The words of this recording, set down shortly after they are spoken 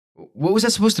What was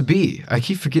that supposed to be? I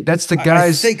keep forgetting. That's the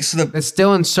guy's. I think so. That's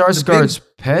Stellan Skarsgård's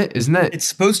pet, isn't it? It's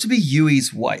supposed to be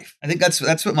Yui's wife. I think that's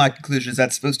what my conclusion is.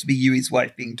 That's supposed to be Yui's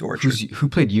wife being tortured. Who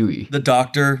played Yui? The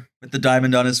doctor with the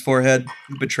diamond on his forehead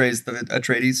who betrays the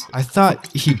Atreides. I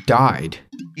thought he died.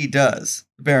 He does.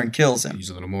 The Baron kills him. Use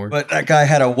a little more. But that guy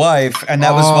had a wife, and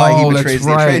that was why he betrays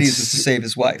the right. Atreides, is to save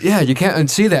his wife. Yeah, you can't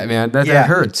unsee that, man. That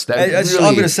hurts. That's all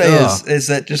I'm going to say is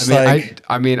that just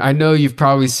I know you've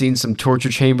probably seen some torture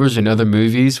chambers in other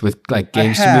movies with like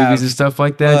gangster movies and stuff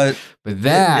like that. But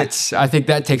that, I think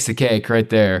that takes the cake right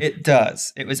there. It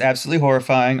does. It was absolutely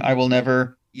horrifying. I will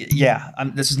never...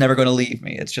 this is never going to leave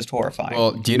me. It's just horrifying.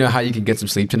 Well, do you know how you can get some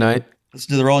sleep tonight? Let's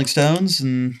do the Rolling Stones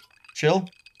and chill.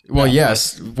 Well,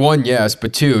 yes. One, yes.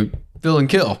 But two, fill and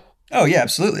kill. Oh, yeah,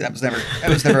 absolutely. That was never, that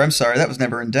was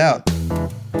never in doubt.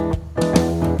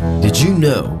 Did you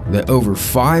know that over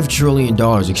 $5 trillion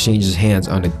exchanges hands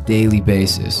on a daily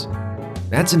basis?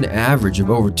 That's an average of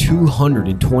over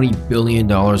 $220 billion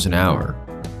an hour.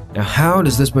 Now, how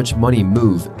does this much money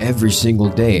move every single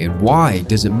day, and why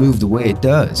does it move the way it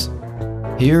does?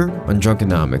 Here on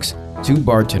Drunkenomics, two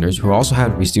bartenders who also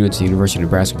happen to be students at the University of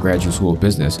Nebraska Graduate School of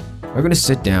Business are going to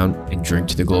sit down and drink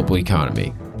to the global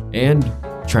economy and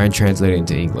try and translate it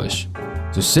into English.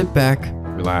 So sit back,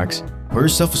 relax, pour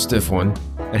yourself a stiff one,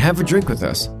 and have a drink with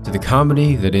us to the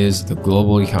comedy that is the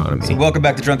global economy. So welcome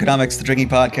back to Drunkenomics, the drinking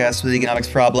podcast with the economics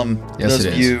problem. For those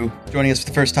of you joining us for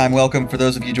the first time, welcome. For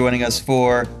those of you joining us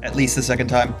for at least the second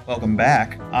time, welcome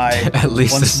back. At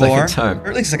least the second time. Or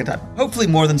at least the second time. Hopefully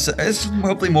more than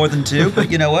two,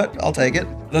 but you know what? I'll take it.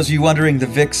 For those of you wondering, the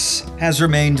VIX has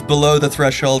remained below the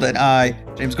threshold, and I,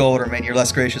 James Gold, remain your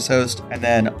less gracious host. And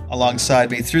then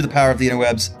alongside me, through the power of the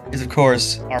interwebs, is of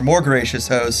course our more gracious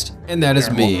host. And that is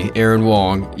me, Aaron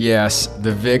Wong. Yes,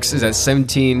 the VIX is at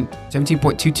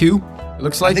 17.22. It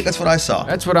looks like. I think that's what I saw.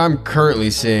 That's what I'm currently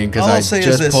seeing because I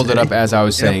just pulled it up as I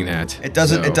was saying that. It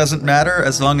doesn't matter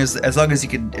as long as there's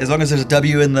a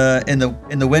W in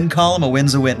the win column. A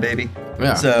win's a win, baby.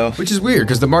 Yeah. So, which is weird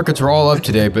because the markets are all up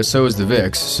today, but so is the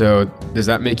VIX. So does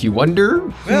that make you wonder?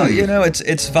 Well,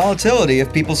 it's volatility.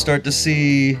 If people start to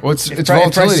see, it's if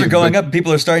volatility. Prices are going up.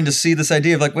 People are starting to see this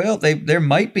idea of like, well,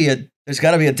 there's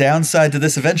got to be a downside to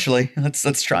this eventually.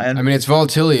 Let's try and. I mean, it's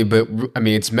volatility, but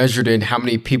it's measured in how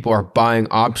many people are buying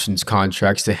options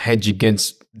contracts to hedge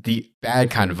against the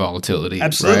bad kind of volatility.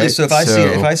 Absolutely. Right? So if I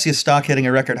see a stock hitting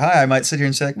a record high, I might sit here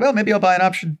and say, like, well, maybe I'll buy an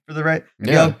option for the right.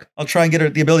 Maybe I'll try and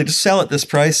get the ability to sell at this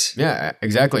price. Yeah,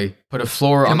 exactly. Put a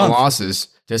floor on the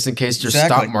losses just in case your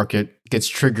stock market gets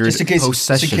triggered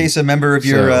post-session. Just in case a member of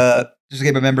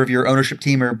your ownership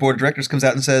team or board of directors comes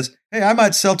out and says, hey, I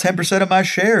might sell 10% of my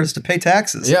shares to pay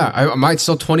taxes. Yeah, I might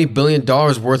sell $20 billion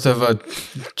worth of a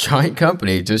giant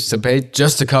company just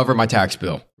to cover my tax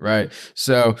bill, right?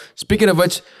 So speaking of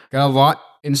which, got a lot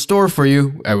in store for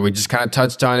you. We just kind of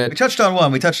touched on it. We touched on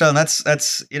one. We touched on we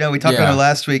talked about it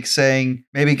last week, saying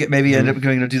maybe end up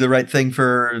going to do the right thing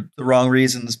for the wrong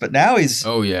reasons. But now he's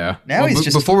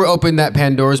before we open that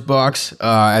Pandora's box,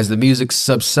 as the music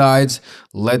subsides,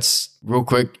 let's real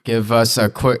quick give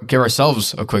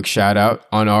ourselves a quick shout out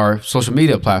on our social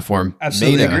media platform.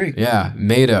 Absolutely Meta. agree. Yeah,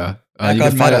 Meta. You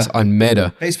can find us on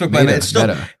Meta. Facebook by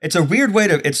Meta. It's a weird way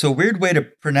to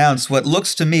pronounce what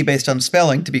looks to me, based on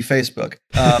spelling, to be Facebook.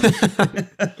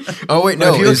 Oh wait,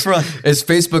 no. Is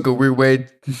Facebook a weird way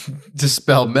to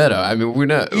spell Meta? I mean, we're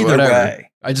not. Either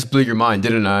way. I just blew your mind,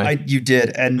 didn't I? You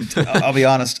did, and I'll be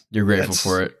honest. You're grateful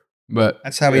for it. But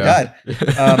that's how we died.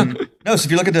 So if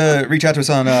you're looking to reach out to us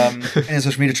on any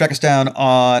social media, track us down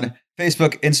on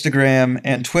Facebook, Instagram,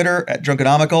 and Twitter at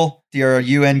Drunkenomical.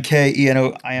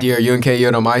 DRUNKENOIM.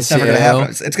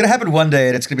 DRUNKENOMICAL. It's going to happen one day,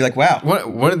 and it's going to be like, wow.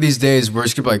 One of these days, we're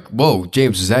just going to be like, whoa,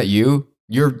 James, is that you?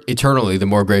 You're eternally the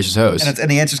more gracious host.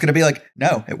 And the answer is going to be like,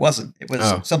 no, it wasn't. It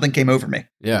was something came over me.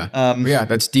 Yeah.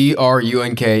 That's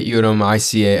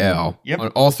DRUNKENOMICAL. Yep. On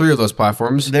all three of those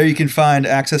platforms. There you can find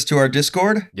access to our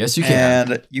Discord. Yes, you can.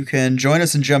 And you can join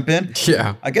us and jump in.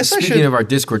 Yeah. Speaking of our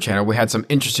Discord channel, we had some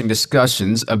interesting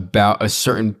discussions about a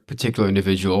certain particular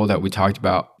individual that we talked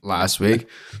about last week.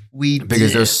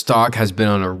 Because their stock has been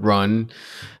on a run.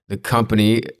 The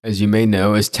company, as you may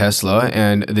know, is Tesla,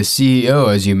 and the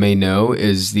CEO, as you may know,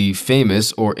 is the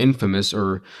famous or infamous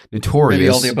or notorious maybe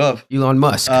all the above. Elon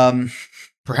Musk.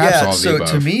 Perhaps all of the above.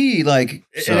 So to me, and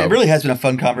it really has been a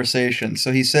fun conversation.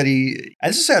 So he said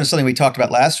this is something we talked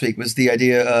about last week, was the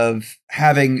idea of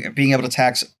being able to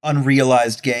tax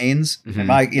unrealized gains. Mm-hmm.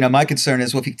 And my concern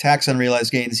is, well, if you tax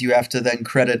unrealized gains, you have to then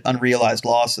credit unrealized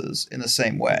losses in the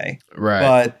same way. Right.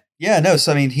 But Yeah, no.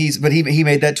 So I mean, he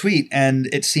made that tweet, and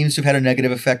it seems to have had a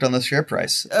negative effect on the share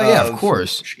price. Yeah, of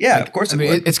course. Yeah, like, of course. I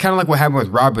mean, it's kind of like what happened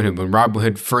with Robinhood when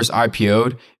Robinhood first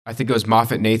IPO'd. I think it was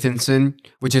MoffettNathanson,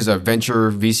 which is a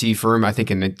venture VC firm, I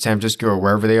think in San Francisco or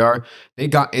wherever they are. They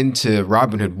got into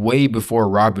Robinhood way before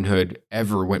Robinhood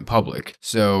ever went public.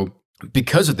 So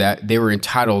because of that, they were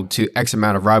entitled to X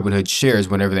amount of Robinhood shares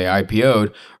whenever they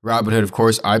IPO'd. Robinhood, of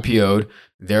course, IPO'd.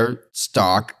 Their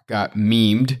stock got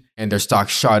memed and their stock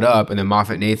shot up. And then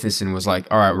MoffettNathanson was like,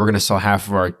 all right, we're going to sell half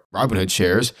of our Robinhood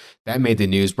shares. That made the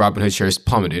news. Robinhood shares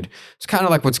plummeted. It's kind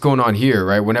of like what's going on here,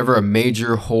 right? Whenever a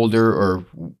major holder or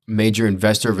major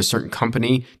investor of a certain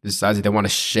company decides that they want to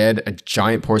shed a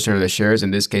giant portion of their shares,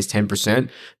 in this case, 10%,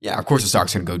 yeah, of course the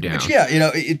stock's going to go down. Which, yeah,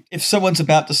 if someone's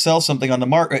about to sell something on the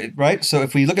market, right? So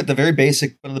if we look at the very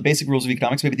basic, one of the basic rules of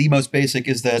economics, maybe the most basic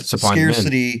is that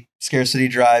scarcity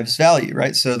drives value,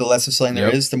 right? So the less of something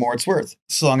there is, the more it's worth,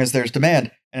 as long as there's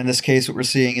demand. And in this case, what we're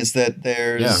seeing is that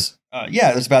there's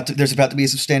about to be a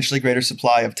substantially greater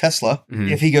supply of Tesla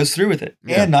if he goes through with it.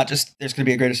 Yeah. And not just there's going to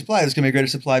be a greater supply, there's going to be a greater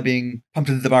supply being pumped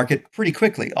into the market pretty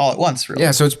quickly, all at once, really.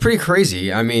 Yeah, so it's pretty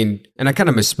crazy. I mean, and I kind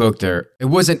of misspoke there. It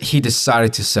wasn't he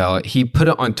decided to sell it. He put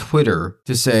it on Twitter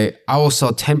to say, I will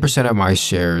sell 10% of my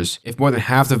shares if more than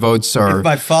half the votes are... If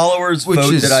my followers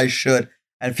vote that I should.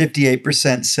 And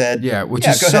 58% said... Yeah, which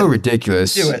is so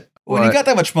ridiculous. Do it. When you got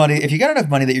that much money, if you got enough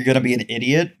money that you're going to be an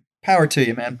idiot, power to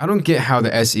you, man. I don't get how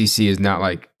the SEC is not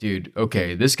like, dude,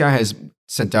 okay, this guy has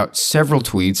sent out several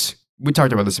tweets. We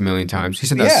talked about this a million times. He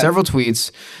sent out several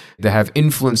tweets that have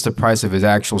influenced the price of his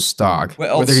actual stock.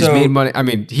 Well, whether he's made money, I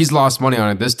mean, he's lost money on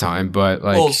it this time, but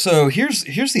like... Well, so here's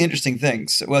the interesting thing.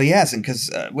 So, he hasn't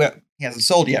because, he hasn't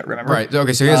sold yet, remember? Right.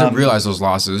 Okay, so he hasn't realized those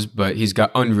losses, but he's got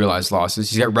unrealized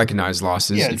losses. He's got recognized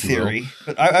losses. Yeah, in theory.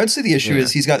 But I would say the issue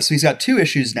is he's got two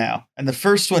issues now. And the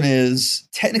first one is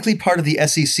technically part of the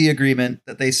SEC agreement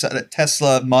that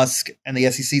Tesla, Musk, and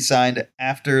the SEC signed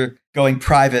after going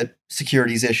private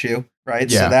securities issue, right?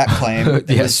 Yeah. So that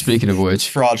claim. Speaking of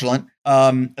which. Fraudulent.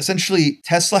 Essentially,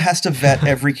 Tesla has to vet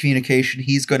every communication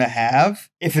he's going to have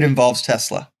if it involves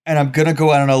Tesla. And I'm going to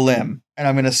go out on a limb and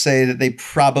I'm going to say that they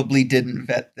probably didn't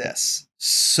vet this.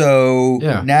 So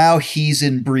now he's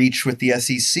in breach with the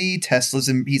SEC.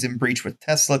 He's in breach with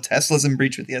Tesla. Tesla's in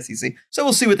breach with the SEC. So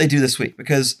we'll see what they do this week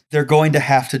because they're going to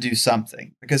have to do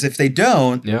something. Because if they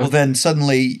don't, well, then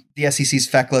suddenly the SEC's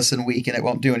feckless and weak and it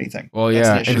won't do anything. Well,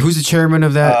 yeah. And who's the chairman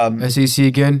of that SEC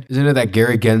again? Isn't it that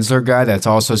Gary Gensler guy that's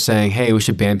also saying, hey, we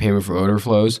should ban payment for order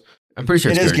flows? I'm pretty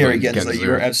sure it is Gary Gensler.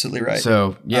 You're absolutely right.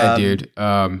 So, dude,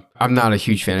 I'm not a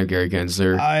huge fan of Gary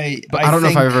Gensler. I don't know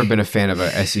if I've ever been a fan of a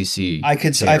SEC.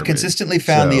 I've consistently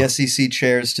found the SEC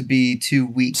chairs to be too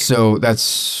weak. So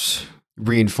that's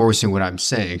reinforcing what I'm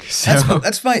saying. So.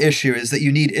 That's my issue is that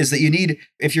you need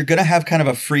if you're going to have kind of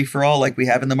a free for all like we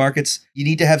have in the markets, you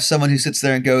need to have someone who sits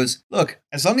there and goes, look,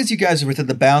 as long as you guys are within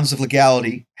the bounds of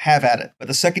legality, have at it. But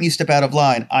the second you step out of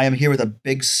line, I am here with a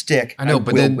big stick. I know,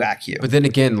 but then whack you. But then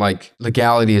again, like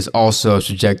legality is also a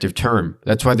subjective term.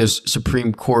 That's why there's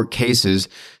Supreme Court cases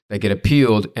that get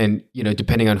appealed, and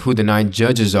depending on who the 9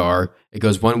 judges are, it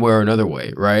goes one way or another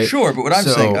way, right? Sure, but what I'm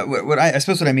saying, I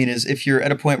suppose what I mean is, if you're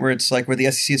at a point where it's like where the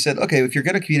SEC said, okay, if you're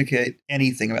going to communicate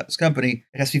anything about this company,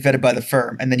 it has to be vetted by the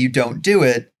firm, and then you don't do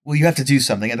it, well, you have to do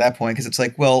something at that point because it's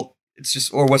like, well, it's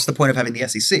just, or what's the point of having the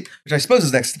SEC? Which I suppose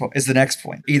is the next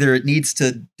point. Either it needs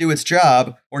to do its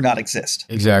job or not exist.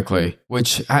 Exactly.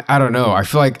 Which I don't know. I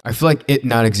feel like it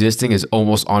not existing is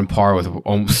almost on par with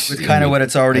kind of what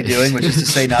it's already doing, which is to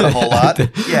say not a whole lot.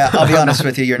 Yeah, I'll be honest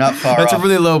with you, you're not far off. That's a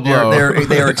really low blow.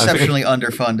 They are exceptionally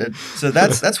underfunded. So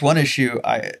that's one issue.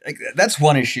 That's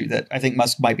one issue that I think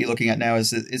Musk might be looking at now is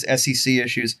SEC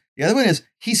issues. The other one is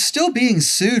he's still being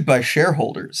sued by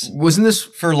shareholders. Wasn't this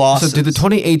for losses? So did the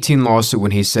 2018 lawsuit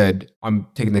when he said I'm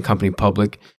taking the company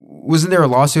public? Wasn't there a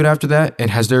lawsuit after that?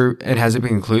 And has it been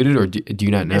concluded, or do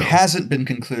you not know? It hasn't been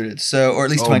concluded. So, or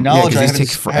at least to my knowledge, I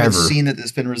haven't seen that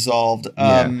it's been resolved.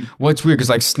 Well, it's weird because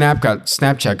like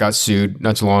Snapchat got sued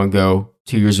not too long ago,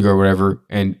 2 years ago or whatever,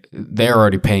 and they're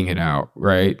already paying it out,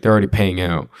 right? They're already paying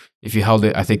out. If you held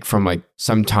it, I think from like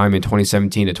sometime in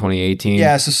 2017 to 2018.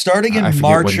 Yeah, so starting in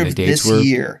March of this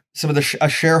year, a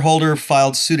shareholder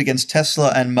filed suit against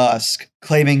Tesla and Musk,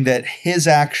 claiming that his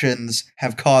actions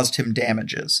have caused him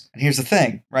damages. And here's the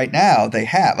thing: right now, they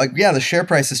have the share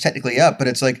price is technically up, but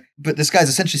it's like, but this guy's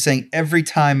essentially saying every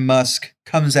time Musk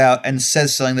comes out and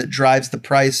says something that drives the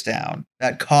price down,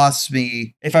 that costs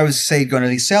me. If I was say going to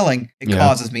be selling, it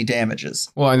causes me damages.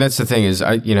 Well, and that's the thing is,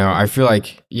 I feel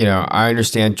like I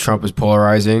understand Trump is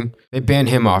polarizing. They banned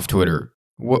him off Twitter.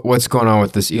 What's going on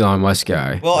with this Elon Musk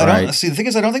guy? Well, I don't see. The thing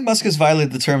is, I don't think Musk has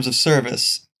violated the terms of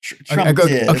service. Trump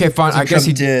did. Okay, fine. I guess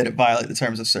Trump did violate the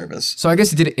terms of service. So I guess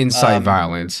he did incite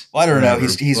violence. Well, I don't know.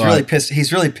 He's really pissed.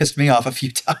 He's really pissed me off a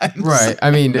few times. Right.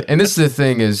 I mean, and this is the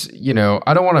thing is,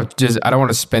 I don't want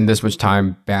to spend this much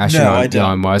time bashing on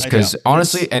Elon Musk because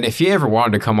honestly, and if he ever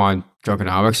wanted to come on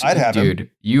Drunkenomics, I'd have him.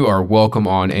 You are welcome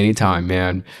on anytime,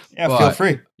 man. Yeah, feel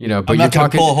free. But I'm not going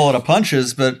to pull a whole lot of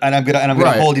punches, but I'm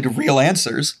gonna hold you to real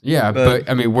answers. Yeah, but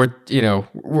I mean, we're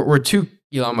two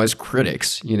Elon Musk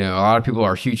critics. A lot of people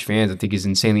are huge fans. I think he's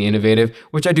insanely innovative,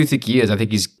 which I do think he is. I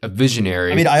think he's a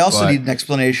visionary. I mean, I also need an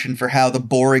explanation for how the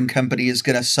boring company is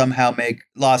going to somehow make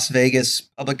Las Vegas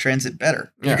public transit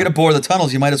better. If you're going to bore the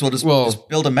tunnels, you might as well just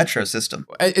build a metro system.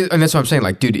 And that's what I'm saying.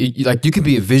 Like, dude, you can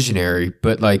be a visionary,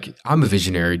 but like, I'm a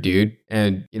visionary, dude.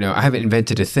 And, I haven't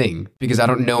invented a thing because I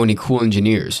don't know any cool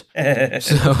engineers.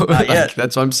 So not yet.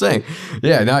 That's what I'm saying.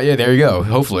 Yeah, not yet. There you go.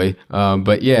 Hopefully.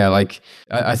 But yeah, like,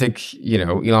 I think,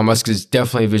 Elon Musk is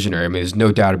definitely a visionary. I mean, there's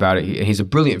no doubt about it. He's a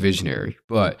brilliant visionary,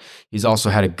 but he's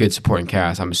also had a good supporting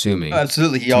cast, I'm assuming. Oh,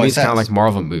 absolutely. He always has. It's kind of like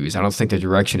Marvel movies. I don't think the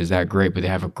direction is that great, but they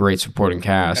have a great supporting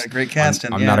cast. Got a great cast.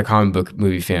 I'm not a comic book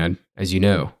movie fan, as you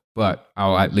know, but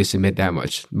I'll at least admit that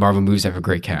much. Marvel movies have a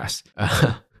great cast.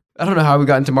 I don't know how we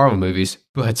got into Marvel movies,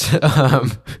 but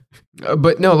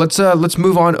no, let's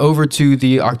move on over to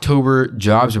the October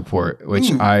jobs report,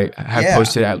 which I have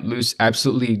posted at loose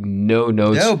absolutely no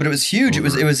notes. No, but it was huge. It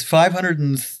was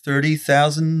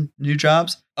 530,000 new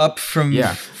jobs, up from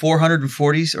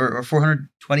 440 or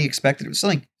 420 expected. It was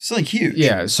something huge.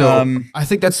 Yeah, so I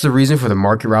think that's the reason for the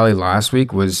market rally last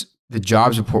week was the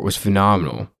jobs report was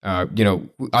phenomenal. I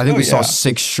think we saw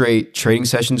 6 straight trading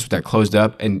sessions that closed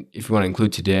up. And if you want to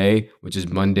include today, which is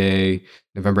Monday,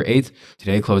 November 8th,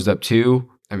 today closed up too.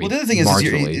 I mean, the other thing is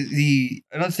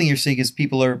another thing you're seeing is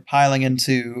people are piling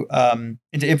into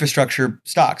infrastructure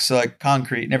stocks, so like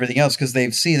concrete and everything else, because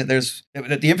they've seen that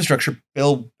that the infrastructure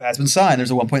bill has been signed.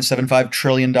 There's a $1.75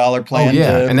 trillion plan.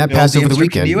 And that passed over the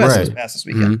weekend. The US passed this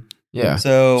weekend. Mm-hmm. Yeah.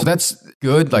 So that's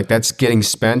good. Like that's getting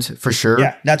spent for sure.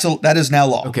 Yeah, that is now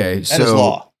law. Okay, that is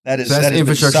law. That is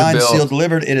infrastructure signed, bill. sealed,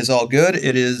 delivered. It is all good.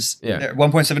 It is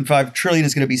 1.75 trillion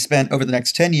is going to be spent over the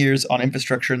next 10 years on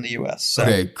infrastructure in the U.S. So.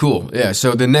 Okay, cool. Yeah.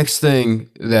 So the next thing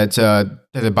that the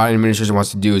Biden administration wants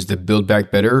to do is the Build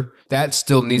Back Better. That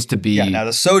still needs to be. Yeah. Now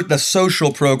the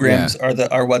social programs are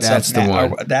what's that's up the now.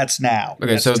 one. That's now.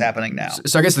 Okay, that's what's happening now.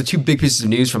 So I guess the 2 big pieces of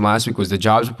news from last week was the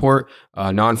jobs report.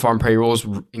 Non-farm payrolls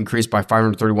increased by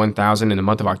 531,000 in the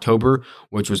month of October,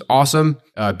 which was awesome.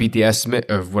 Beat the estimate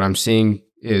of what I'm seeing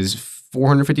is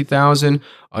 450,000.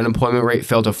 Unemployment rate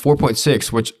fell to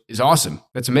 4.6, which is awesome.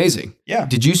 That's amazing. Yeah.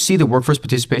 Did you see the workforce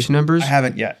participation numbers? I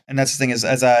haven't yet. And that's the thing is,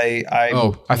 as I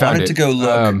found wanted it. to go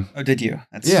look. Did you?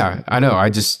 Yeah, I know. I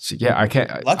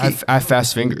can't. Lucky. I have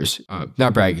fast fingers.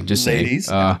 Not bragging, just ladies.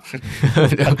 saying.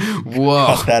 Whoa.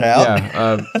 Cut that out.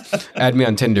 Yeah. Add me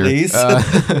on Tinder. Please.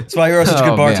 That's why you're such a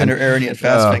good bartender, Aaron. You had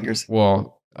fast fingers.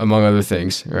 Well, among other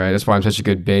things, right? That's why I'm such a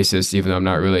good bassist, even though I'm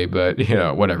not really, but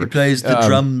whatever. He plays the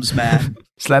drums, man.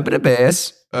 Slapping a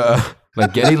bass,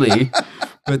 like Geddy Lee.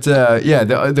 But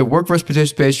the workforce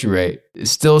participation rate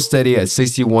is still steady at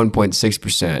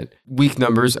 61.6%. Weak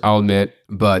numbers, I'll admit,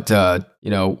 but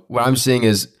what I'm seeing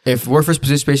is if workforce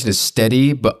participation is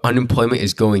steady but unemployment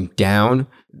is going down,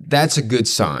 that's a good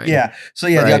sign. Yeah. So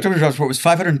the October jobs report was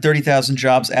 530,000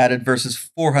 jobs added versus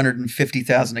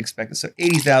 450,000 expected. So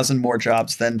 80,000 more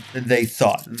jobs than they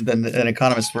thought, than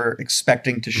economists were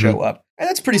expecting to show up. And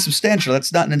that's pretty substantial.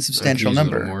 That's not an insubstantial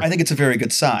number. I think it's a very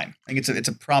good sign. I think it's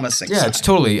a promising sign. Yeah, it's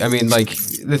totally. I mean, like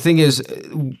the thing is,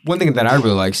 one thing that I really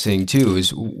like seeing too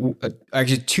is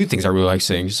actually 2 things I really like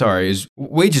seeing. Sorry, is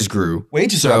wages grew.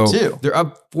 Wages are up too. They're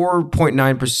up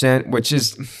 4.9%, which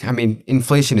is, I mean,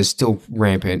 inflation is still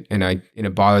rampant, and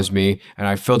it bothers me. And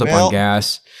I filled up on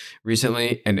gas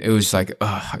recently, and it was like,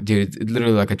 dude,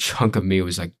 literally like a chunk of me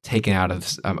was like taken out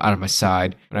of my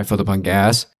side when I filled up on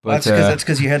gas. But that's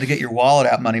because you had to get your wallet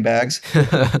out, money bags.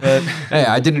 But hey,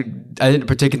 I didn't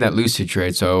partake in that Lucid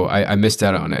trade, so I missed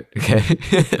out on it. Okay,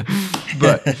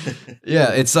 but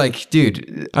yeah, it's like,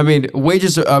 dude, I mean,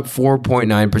 wages are up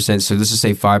 4.9%, so this is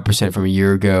say 5% from a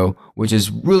year ago, which is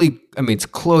really, I mean, it's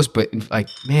close, but like,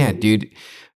 man, dude,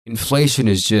 inflation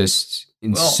is just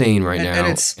insane right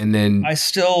now. And then I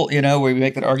still, where we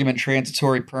make that argument,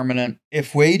 transitory, permanent.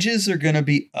 If wages are going to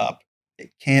be up, it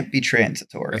can't be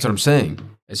transitory. That's what I'm saying.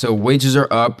 So wages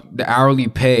are up. The hourly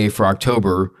pay for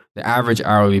October, the average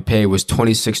hourly pay was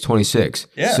 $26.26.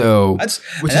 Yeah. So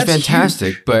which is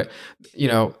fantastic. Huge. But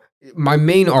my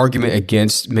main argument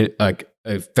against like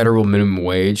a federal minimum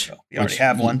wage. We already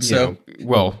have one, so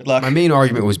well, good luck. my main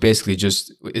argument was basically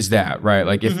just is that right?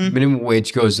 Like if minimum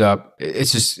wage goes up,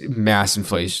 it's just mass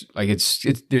inflation. Like it's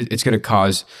going to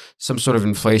cause some sort of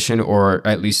inflation, or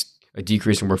at least a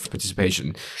decrease in workforce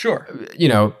participation. Sure.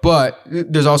 But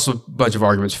there's also a bunch of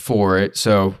arguments for it.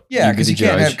 So yeah, because you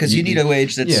can't have, because you need a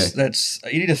wage that's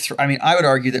you need a I mean, I would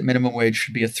argue that minimum wage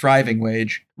should be a thriving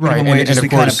wage. Right. Minimum wage, as we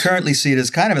kind of course, currently see it, as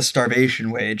kind of a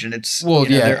starvation wage, and it's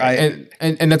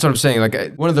and that's what I'm saying.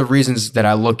 Like one of the reasons that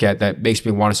I look at that makes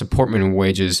me want to support minimum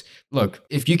wages. Look,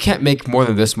 if you can't make more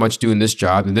than this much doing this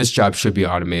job, then this job should be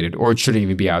automated, or it shouldn't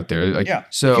even be out there. Like,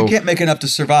 so if you can't make enough to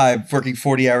survive working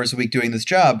 40 hours a week doing this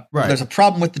job. Right. There's a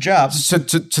problem with the job. So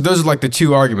those are like the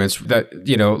two arguments that,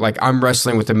 like I'm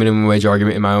wrestling with the minimum wage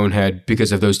argument in my own head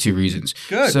because of those two reasons.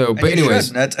 Good. So, but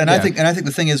anyways, I think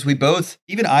the thing is, we both,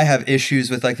 even I have issues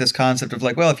with like this concept of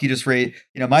like, well, if you just raise,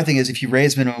 my thing is, if you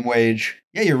raise minimum wage,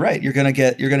 yeah, you're right. You're gonna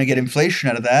get inflation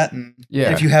out of that, and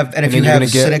if you have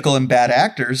cynical and bad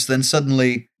actors, then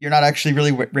suddenly you're not actually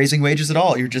really raising wages at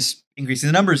all. You're just increasing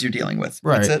the numbers you're dealing with.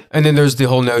 Right. That's it. And then there's the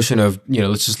whole notion of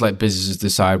let's just let businesses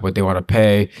decide what they want to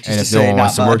pay, and if no one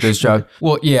wants to work this job,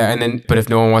 well, yeah, but if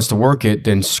no one wants to work it,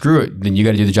 then screw it. Then you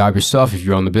got to do the job yourself if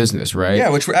you own the business, right? Yeah,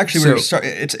 which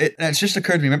it's just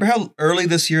occurred to me. Remember how early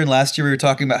this year and last year we were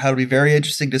talking about how it'd be very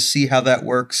interesting to see how that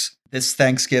works this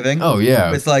Thanksgiving. Oh yeah,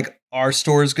 with like, are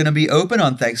stores going to be open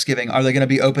on Thanksgiving? Are they going to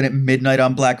be open at midnight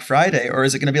on Black Friday? Or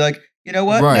is it going to be like, you know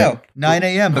what? Right. No, 9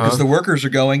 a.m. because the workers are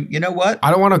going, you know what?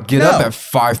 I don't want to get up at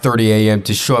 5:30 a.m.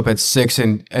 to show up at 6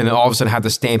 and all of a sudden have the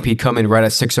stampede come in right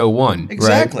at 6:01.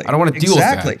 Exactly. Right? I don't want to deal with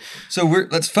that. So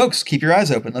folks, keep your eyes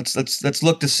open. Let's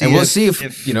look to see. And we'll see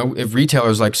if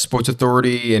retailers like Sports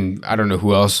Authority and I don't know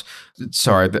who else.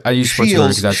 Sorry, I use Sports Authority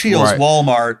because that's Shields,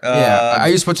 Walmart. I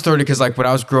use Sports Authority because like when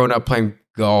I was growing up playing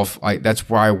golf, that's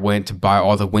where I went to buy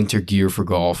all the winter gear for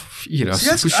golf.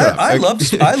 I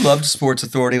loved Sports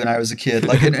Authority when I was a kid,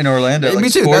 like in Orlando. Me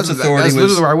too. Sports Authority that's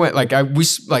literally where I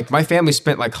went. My family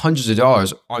spent like hundreds of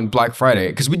dollars on Black Friday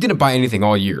because we didn't buy anything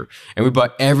all year, and we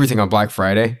bought everything on Black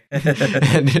Friday.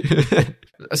 And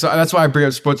so that's why I bring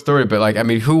up Sports Authority. But like, I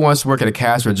mean, who wants to work at a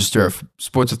cash register of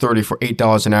Sports Authority for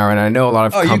 $8 an hour? And I know a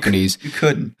lot of companies you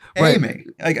couldn't pay me.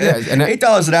 Like,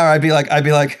 $8 an hour, I'd be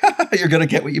like, you're gonna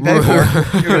get what you pay for.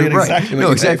 You're gonna get exactly what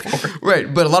you pay for.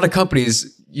 Right. But a lot of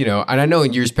companies, and I know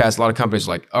in years past, a lot of companies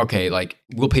are like, okay, like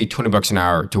we'll pay $20 an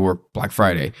hour to work Black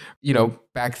Friday.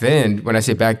 Back then, when I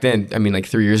say back then, I mean like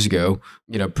 3 years ago,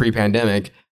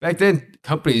 pre-pandemic. Back then,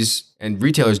 companies and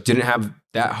retailers didn't have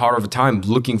that hard of a time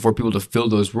looking for people to fill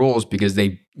those roles because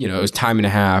they, it was time and a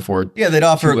half or they'd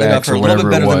offer a little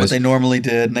bit better than what they normally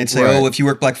did, and they'd say, oh, if you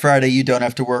work Black Friday, you don't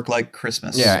have to work like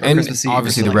Christmas. Yeah, and Christmas Eve,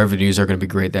 obviously the revenues are going to be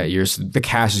great that year, so the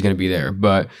cash is going to be there.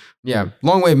 But yeah,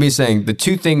 long way of me saying the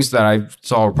two things that I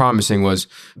saw were promising was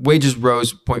wages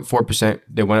rose 0.4%,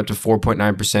 they went up to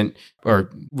 4.9%,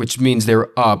 which means they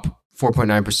were up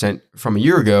 4.9% from a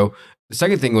year ago. The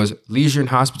second thing was leisure and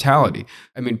hospitality.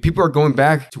 I mean, people are going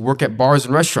back to work at bars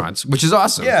and restaurants, which is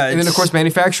awesome. Yeah, and then, of course,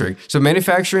 manufacturing. So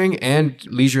manufacturing and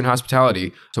leisure and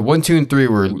hospitality. So 1, 2, and 3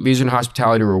 were leisure and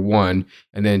hospitality were 1.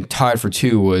 And then tied for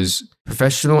 2 was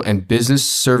professional and business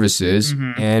services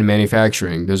and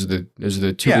manufacturing. Those are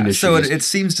the two industries. So it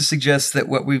seems to suggest that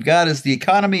what we've got is the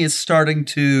economy is starting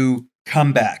to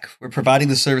come back. We're providing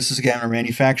the services again. We're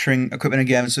manufacturing equipment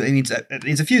again. So it means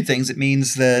a few things. It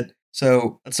means that.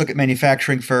 So let's look at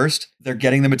manufacturing first. They're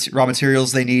getting the raw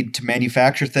materials they need to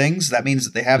manufacture things. That means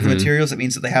that they have the materials. That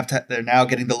means that they're now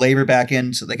getting the labor back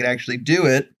in so they can actually do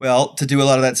it. Well, to do a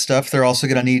lot of that stuff, they're also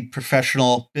going to need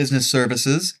professional business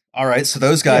services. All right, so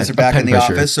those guys are back in the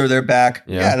office, or they're back.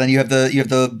 Yeah, then you have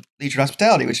the leisure and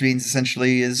hospitality, which means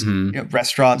essentially is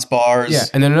restaurants, bars. Yeah,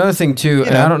 and then another thing too,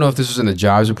 and I don't know if this was in the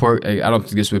jobs report. I don't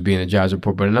think this would be in the jobs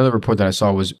report, but another report that I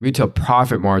saw was retail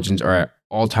profit margins are at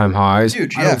all-time highs.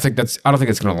 Huge, I don't think it's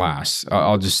going to last.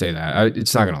 I'll just say that.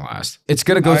 It's not going to last. It's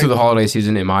going to go through the holiday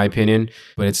season, in my opinion,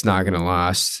 but it's not going to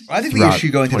last. I think the issue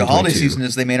going through the holiday season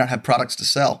is they may not have products to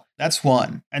sell. That's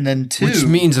one. And then 2. Which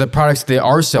means the products they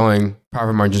are selling,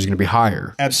 profit margin is going to be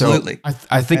higher. Absolutely. So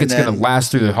I think it's going to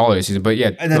last through the holiday season. But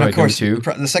yeah, and then of course,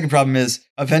 the second problem is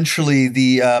eventually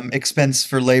the expense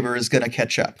for labor is going to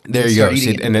catch up. There you go.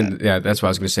 See, and then, that's what I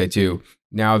was going to say too.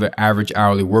 Now the average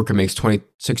hourly worker makes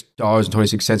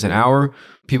 $26.26 an hour.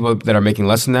 People that are making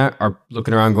less than that are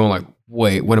looking around going like,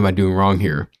 wait, what am I doing wrong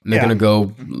here? And they're going to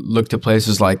go look to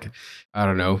places like, I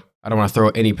don't know, I don't want to throw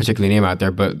any particular name out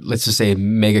there, but let's just say a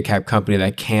mega cap company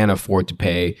that can afford to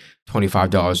pay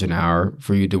 $25 an hour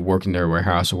for you to work in their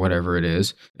warehouse or whatever it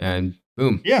is. And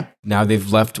boom. Yeah. Now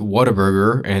they've left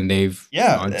Whataburger and they've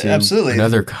gone to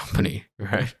another company,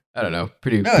 right? I don't know.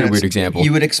 Pretty No, weird example.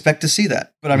 You would expect to see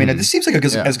that. But I mean, Mhm. this seems like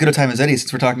as good a time as any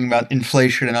since we're talking about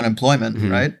inflation and unemployment,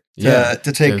 Mhm. right?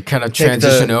 To kind of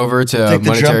transition over to take the jump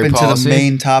monetary into policy. the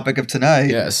main topic of tonight.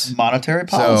 Yes. Monetary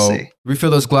policy. So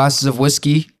refill those glasses of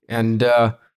whiskey and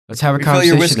let's have a Refill conversation.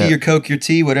 your whiskey, your Coke, your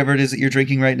tea, whatever it is that you're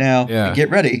drinking right now. Yeah. And get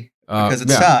ready because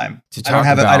it's yeah, time. to I don't talk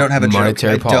have about I don't have a joke.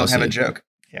 monetary I don't have a policy. joke.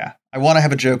 Yeah, I want to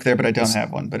have a joke there, but I don't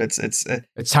have one. But it's It's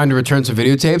time to return some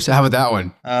videotapes. How about that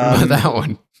one? What about that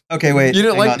one? okay. Wait, You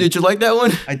didn't hang like? on. Did you like that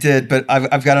one? I did, but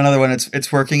I've got another one. It's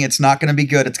working. It's not going to be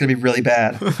good. It's going to be really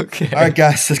bad. Okay. All right,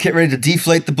 guys, let's get ready to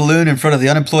deflate the balloon in front of the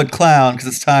unemployed clown because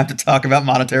it's time to talk about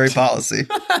monetary policy.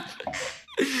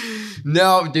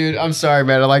 No, dude. I'm sorry,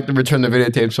 man. I like to return the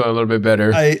videotapes one a little bit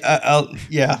better. I'll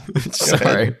yeah.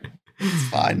 Sorry. It's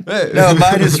fine. No,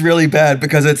 mine is really bad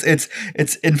because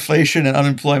it's inflation and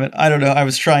unemployment. I don't know. I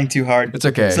was trying too hard. It's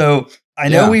okay. So I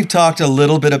know Yeah. we've talked a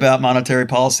little bit about monetary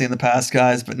policy in the past,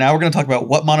 guys, but now we're going to talk about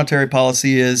what monetary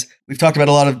policy is. We've talked about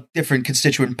a lot of different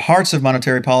constituent parts of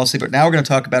monetary policy, but now we're going to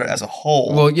talk about it as a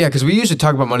whole. Well, yeah, because we usually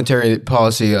talk about monetary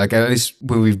policy, like at least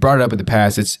when we've brought it up in the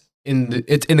past, it's in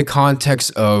the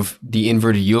context of the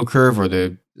inverted yield curve or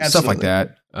the stuff like Absolutely.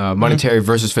 that. Monetary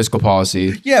versus fiscal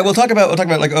policy. Yeah, we'll talk about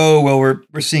like, oh, well,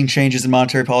 we're seeing changes in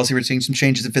monetary policy, we're seeing some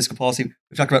changes in fiscal policy.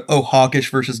 We've talked about hawkish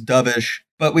versus dovish,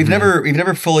 but we've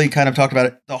never fully kind of talked about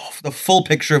it, the full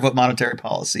picture of what monetary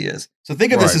policy is. So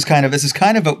think of this as kind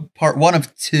of a part one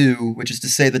of two, which is to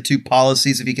say the two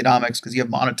policies of economics, because you have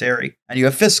monetary and you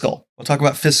have fiscal. We'll talk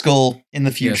about fiscal in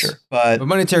the future, Yes. but But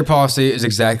monetary policy is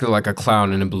exactly like a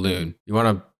clown in a balloon. You want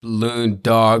a balloon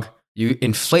dog, you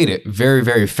inflate it very,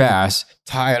 very fast,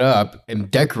 tie it up, and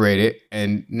decorate it,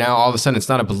 and now all of a sudden it's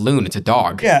not a balloon, it's a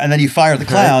dog. yeah, and then you fire the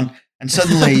clown, and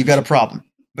suddenly you've got a problem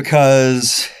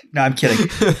because no, I'm kidding.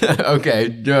 Okay,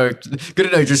 no, good to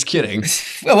know you're just kidding.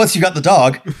 Well, once you got the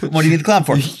dog, what do you need the clown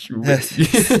for?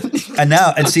 And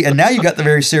now you've got the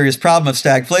very serious problem of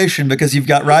stagflation because you've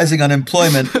got rising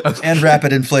unemployment and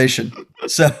rapid inflation.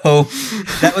 So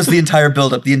that was the entire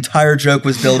buildup. The entire joke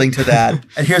was building to that.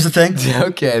 And here's the thing: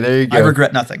 Okay, there you go. I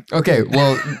regret nothing. Okay,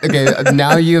 well,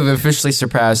 now you have officially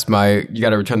surpassed my you got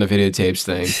to return the videotapes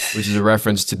thing, which is a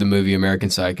reference to the movie American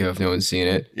Psycho, if no one's seen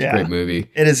it. It's Yeah. a great movie.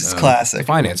 It is. It's It's a classic.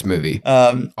 finance movie.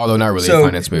 Um, Although not really so, a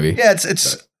finance movie. yeah,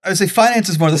 it's. I would say finance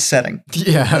is more the setting.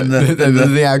 Yeah, And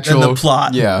the actual and the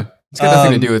plot. Yeah, it's got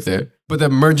nothing to do with it. But the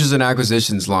mergers and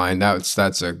acquisitions line,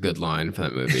 that's a good line for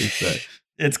that movie. But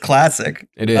It's classic.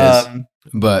 it is.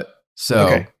 But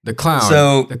okay. the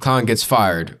clown gets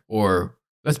fired, or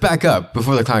let's back up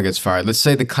before the clown gets fired. Let's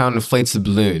say the clown inflates the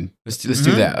balloon. Let's do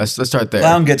that. Let's start there.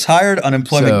 Clown gets hired,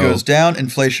 unemployment So- goes down,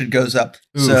 inflation goes up.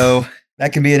 Oof. So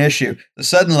that can be an issue. So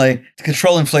suddenly, to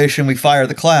control inflation, we fire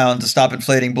the clown to stop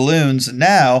inflating balloons. And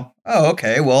now, oh,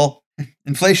 okay, well,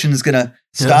 inflation is going to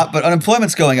stop, but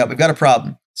unemployment's going up. We've got a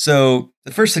problem. So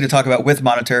the first thing to talk about with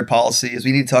monetary policy is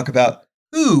we need to talk about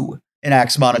who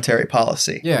enacts monetary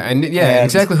policy. Yeah, and And-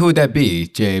 exactly who would that be,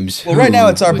 James? Well, right now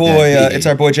it's our Who would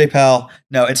that boy be? Jay Powell.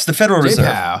 No, it's the Federal Reserve,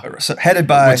 Powell. so headed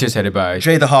by Which is headed by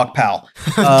Jay the Hawk Powell.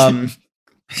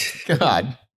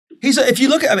 God. If you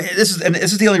look at, this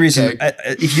is the only reason. Okay.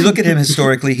 If you look at him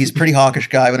historically, he's a pretty hawkish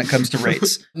guy when it comes to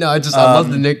rates. No, I love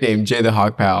the nickname Jay the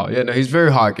Hawk Powell. Yeah, no, he's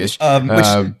very hawkish. Which he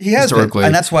has been, historically.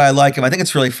 and that's why I like him. I think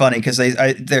it's really funny because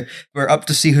we're up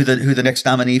to see who the next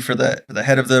nominee for the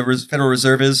head of the Federal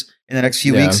Reserve is in the next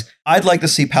few Yeah. weeks. I'd like to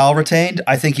see Powell retained.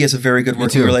 I think he has a very good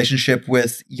working too. relationship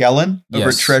with Yellen over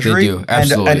Yes, at Treasury. they do.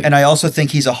 Absolutely. And I also think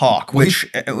he's a hawk. Well, Which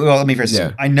let me first.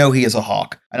 Yeah. I know he is a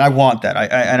hawk, and I want that.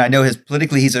 I know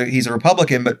politically he's a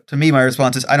Republican, but to me my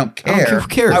response is I don't care. Who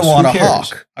cares? I want Who a cares?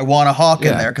 hawk. I want a hawk in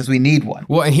Yeah. there because we need one.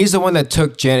 Well, and he's the one that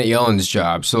took Janet Yellen's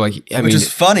job. So, like, Which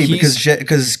is funny because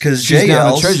she's Jay now the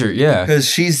yells treasurer. Yeah, because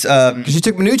she's because she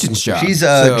took Mnuchin's job. she's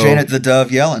So- Janet the Dove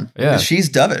Yellen. Yeah. She's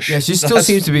dovish. Yeah, she So still that's-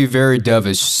 seems to be very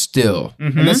dovish still.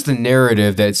 And that's the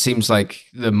narrative that it seems like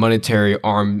the monetary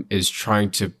arm is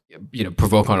trying to,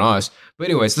 provoke on us. But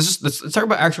anyways, let's talk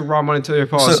about actual raw monetary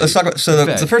policy. So let's talk about. So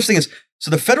the first thing is,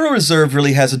 so the Federal Reserve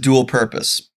really has a dual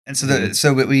purpose, and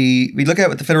so what we look at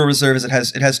what the Federal Reserve is.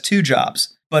 It has two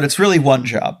jobs, but it's really one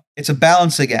job. It's a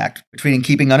balancing act between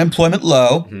keeping unemployment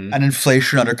low and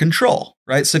inflation under control,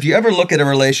 right? So if you ever look at a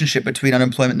relationship between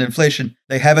unemployment and inflation,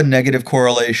 they have a negative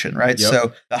correlation, right? Yep.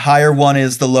 So the higher one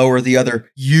is, the lower the other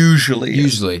usually is.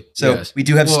 Usually. So yes. we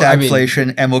do have Well, I mean-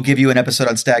 stagflation, and we'll give you an episode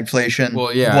on stagflation.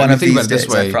 Well, yeah, one I mean, of think these about it this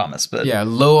days, way. I promise. But Yeah,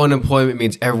 low unemployment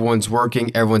means everyone's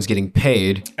working, everyone's getting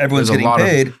paid. everyone's There's a getting lot of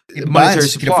paid. You can monetary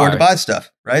you can afford to supply. buy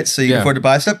stuff, right? So you can Yeah. afford to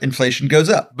buy stuff. Inflation goes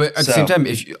up. But at the So- same time,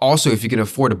 if you can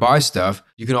afford afford to buy stuff,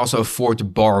 you can also afford to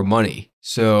borrow money.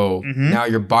 So now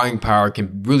your buying power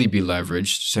can really be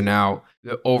leveraged. So now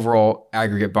the overall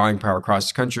aggregate buying power across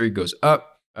the country goes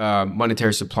up.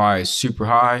 Monetary supply is super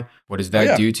high. What does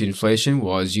that do to inflation?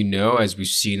 Well, as you know, as we've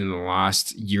seen in the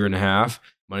last year and a half,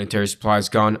 monetary supply has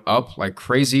gone up like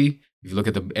crazy. If you look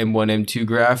at the M1, M2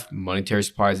 graph, monetary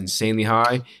supply is insanely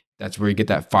high. That's where you get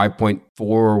that 5.4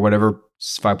 or whatever,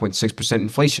 5.6%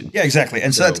 inflation. Yeah, exactly.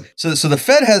 And so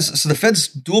the Fed's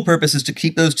dual purpose is to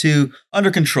keep those two under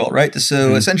control, right?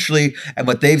 So essentially, and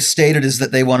what they've stated is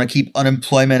that they want to keep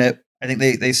unemployment at, I think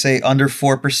they say under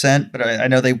 4%, but I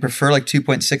know they prefer like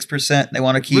 2.6%. They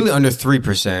want to keep really under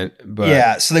 3%. But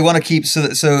yeah, so they want to keep so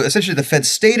essentially the Fed's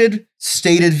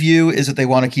stated view is that they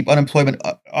want to keep unemployment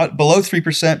below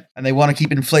 3%, and they want to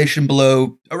keep inflation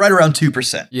below right around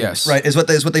 2%. Yes, right is what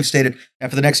they've stated. And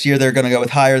for the next year, they're going to go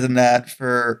with higher than that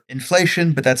for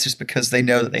inflation, but that's just because they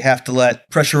know that they have to let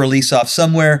pressure release off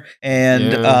somewhere,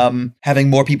 and having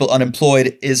more people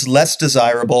unemployed is less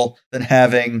desirable than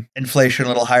having inflation a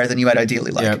little higher than you might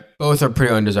ideally like. Yeah, both are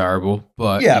pretty undesirable,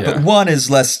 but but one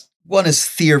is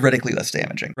theoretically less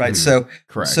damaging, right? So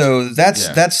correct. So that's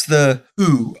the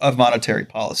who of monetary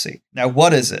policy. Now,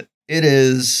 what is it? It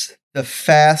is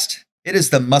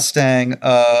the Mustang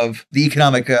of the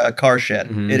economic car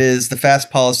shed. It is the fast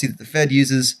policy that the Fed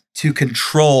uses to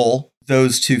control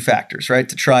those two factors, right?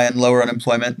 To try and lower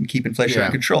unemployment and keep inflation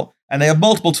under control. And they have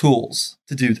multiple tools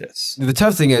to do this. The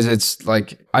tough thing is, it's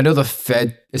like, I know the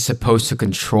Fed is supposed to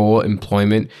control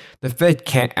employment. The Fed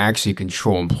can't actually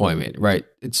control employment, right?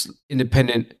 It's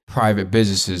independent private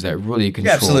businesses that really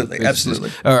control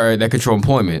absolutely. Or that control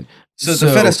employment. So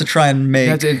the Fed has to try and make...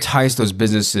 You have to entice those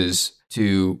businesses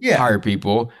to hire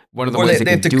people. One of the ways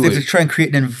they have to try and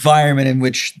create an environment in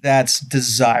which that's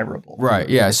desirable. Right,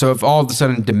 yeah. So if all of a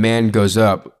sudden demand goes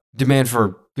up, demand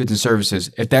for goods and services,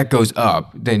 if that goes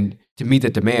up, then to meet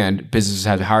that demand, businesses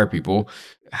have to hire people.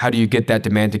 How do you get that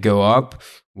demand to go up?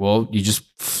 Well, you just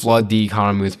flood the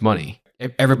economy with money.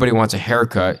 If everybody wants a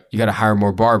haircut, you got to hire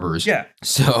more barbers. Yeah.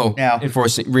 So now,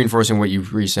 reinforcing what you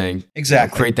were saying.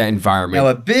 Exactly. Create that environment. Now,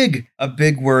 a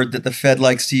big word that the Fed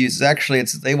likes to use is actually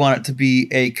they want it to be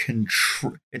a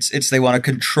control. They want to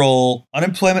control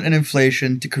unemployment and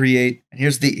inflation to create. And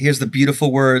here's the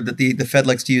beautiful word that the Fed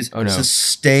likes to use: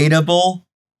 sustainable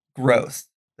growth.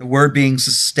 The word being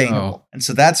sustainable. And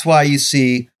so that's why you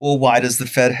see, well, why does the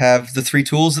Fed have the three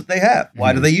tools that they have?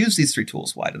 Why do they use these three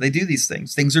tools? Why do they do these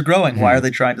things? Things are growing. Why are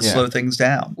they trying to slow things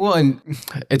down? Well, and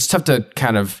it's tough to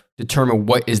kind of determine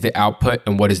what is the output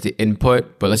and what is the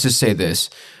input. But let's just say this.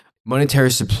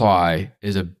 Monetary supply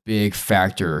is a big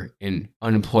factor in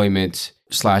unemployment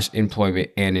 / employment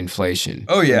and inflation.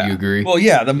 Oh, yeah. Do you agree? Well,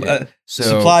 yeah. The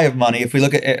supply of money, if we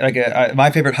look at my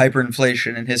favorite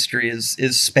hyperinflation in history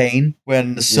is Spain,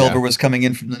 when the silver was coming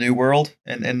in from the New World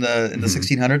in the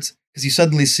 1600s. Because you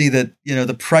suddenly see that,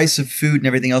 the price of food and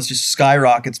everything else just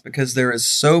skyrockets because there is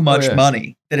so much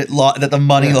money that the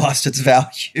money lost its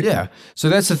value. Yeah. So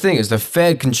that's the thing, is the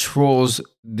Fed controls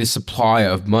the supply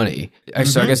of money.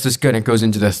 So I guess this goes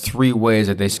into the three ways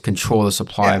that they control the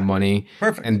supply of money.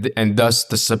 Perfect. And thus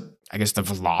the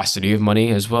velocity of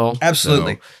money as well.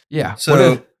 Absolutely.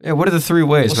 So what are the three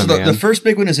ways? The first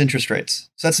big one is interest rates.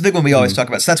 So that's the big one we always talk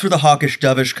about. So that's where the hawkish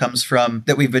dovish comes from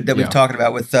that we've talked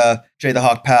about with Jay the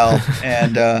Hawk Powell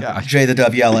and Jay the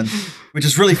Dove Yellen, which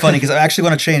is really funny because I actually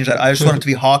want to change that. I just want it to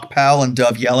be Hawk Powell and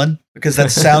Dove Yellen because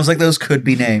that sounds like those could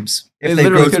be names if they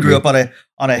both grew up on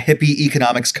a hippie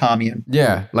economics commune.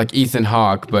 Yeah, like Ethan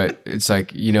Hawke, but it's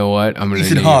like, you know what? I'm going to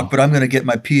Ethan Hawke, but I'm going to get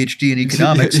my PhD in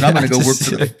economics and I'm going to go work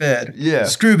for the Fed. Yeah.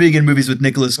 Screw being in movies with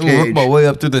Nicolas Cage. Work my way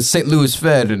up to the St. Louis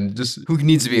Fed and just who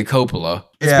needs to be a Coppola?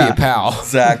 Let's be a pal.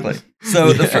 Exactly.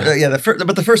 So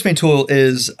the first main tool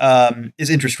is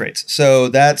interest rates. So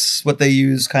that's what they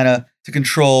use kind of to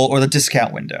control, or the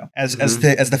discount window, as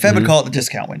the Fed would call it, the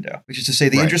discount window, which is to say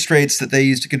the interest rates that they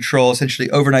use to control essentially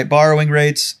overnight borrowing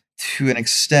rates to an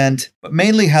extent, but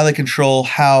mainly how they control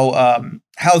how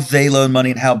they loan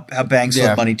money and how banks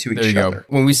loan money to each other.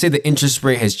 When we say the interest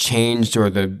rate has changed,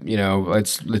 or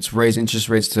let's raise interest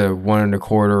rates to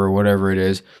 1.25% or whatever it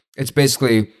is, it's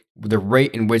basically the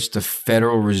rate in which the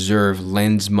Federal Reserve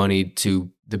lends money to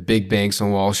the big banks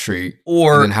on Wall Street,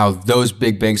 and then how those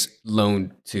big banks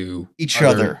loan to each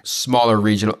other, smaller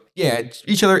regional,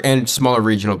 each other and smaller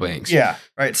regional banks. Yeah,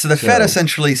 right. So the Fed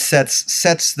essentially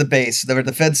sets the base.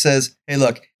 The Fed says, "Hey,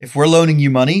 look, if we're loaning you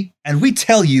money, and we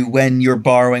tell you when you're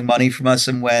borrowing money from us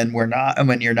and when we're not, and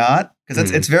when you're not,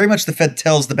 Because it's very much the Fed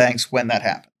tells the banks when that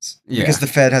happens. Yeah. Because the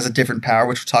Fed has a different power,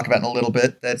 which we'll talk about in a little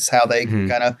bit. That's how they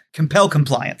kind of compel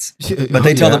compliance. But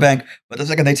they tell the bank, but the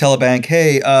second they tell a bank,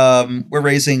 hey, we're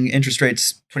raising interest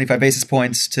rates 25 basis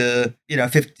points to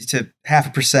 50 to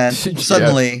 0.5%.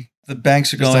 Suddenly the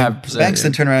banks are going. The banks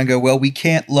then turn around and go, well, we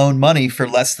can't loan money for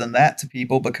less than that to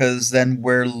people because then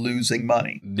we're losing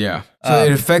money. Yeah. So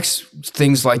it affects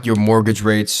things like your mortgage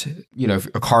rates,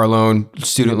 a car loan,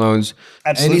 student loans,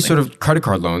 any sort of credit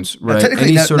card loans, right?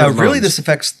 Technically, really, this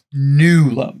affects new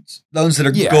loans that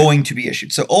are going to be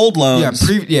issued. So old loans,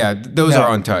 those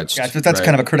are untouched. Yeah, that's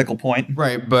kind of a critical point,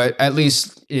 right? But at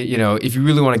least if you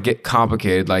really want to get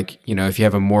complicated, like if you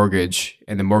have a mortgage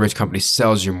and the mortgage company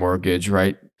sells your mortgage,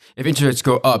 right? If interest rates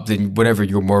go up, then whatever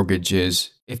your mortgage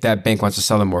is, if that bank wants to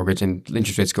sell a mortgage and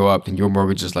interest rates go up, then your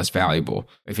mortgage is less valuable.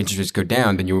 If interest rates go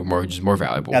down, then your mortgage is more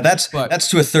valuable. Now that's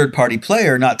to a third party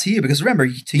player, not to you, because remember,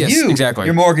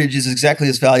 your mortgage is exactly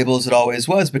as valuable as it always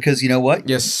was, because you know what?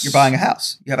 Yes, you're buying a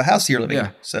house. You have a house you're living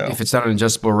in. So if it's not an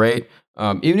adjustable rate.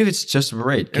 Even if it's adjustable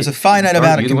rate, there's a finite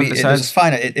amount.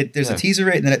 There's a teaser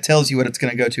rate, and then it tells you what it's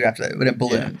going to go to after that when it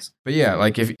balloons. Yeah. But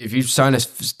like if you sign a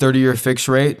 30-year fixed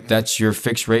rate, that's your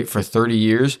fixed rate for 30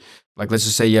 years. Like let's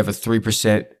just say you have a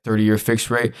 3% 30-year fixed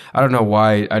rate. I don't know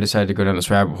why I decided to go down this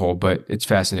rabbit hole, but it's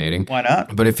fascinating. Why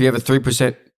not? But if you have a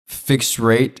 3% fixed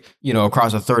rate,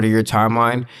 across a 30-year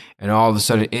timeline, and all of a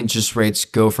sudden interest rates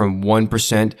go from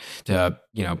 1% to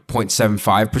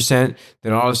 0.75%,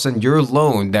 then all of a sudden your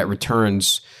loan that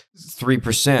returns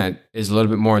 3% is a little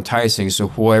bit more enticing. So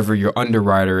whoever your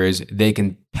underwriter is, they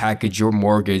can package your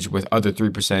mortgage with other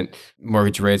 3%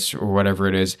 mortgage rates or whatever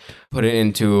it is, put it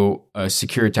into a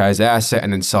securitized asset,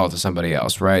 and then sell it to somebody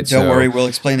else, right? Don't worry, we'll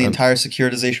explain the entire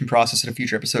securitization process in a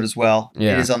future episode as well.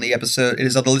 Yeah. It is on the episode. It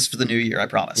is on the list for the new year, I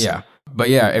promise. Yeah. But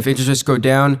yeah, if interest rates go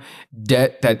down,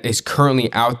 debt that is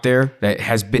currently out there that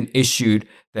has been issued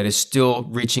that is still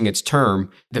reaching its term,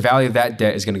 the value of that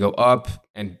debt is going to go up.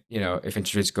 And, if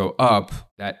interest rates go up,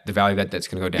 the value of that debt's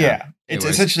going to go down. Yeah. It's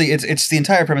essentially, it's the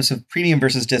entire premise of premium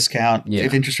versus discount. Yeah.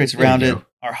 If interest rates around it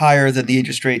are higher than the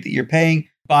interest rate that you're paying,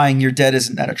 buying your debt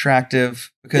isn't that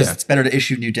attractive because it's better to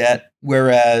issue new debt.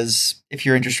 Whereas if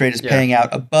your interest rate is paying out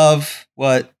above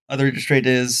what other interest rate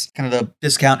is, kind of the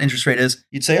discount interest rate is,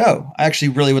 you'd say, oh, I actually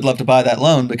really would love to buy that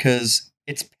loan because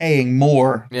it's paying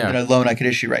more than a loan I could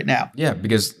issue right now. Yeah,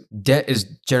 because debt is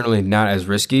generally not as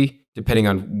risky depending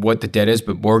on what the debt is,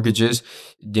 but mortgages,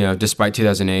 despite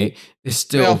 2008, is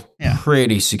still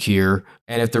pretty secure.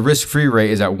 And if the risk-free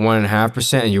rate is at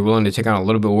 1.5% and you're willing to take on a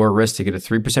little bit more risk to get a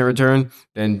 3% return,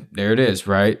 then there it is,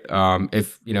 right?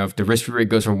 If the risk-free rate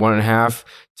goes from 1.5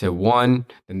 to 1,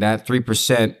 then that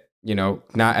 3%,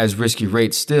 not as risky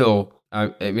rate still.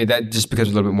 That just becomes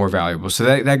a little bit more valuable. So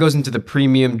that goes into the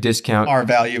premium discount. Our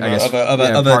value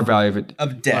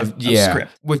of debt.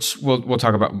 Script. Which we'll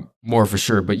talk about more for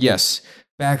sure. But yes,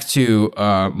 back to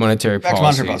monetary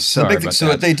policy. So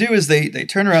what they do is they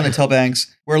turn around and tell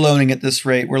banks, we're loaning at this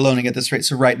rate.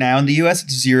 So right now in the U.S.,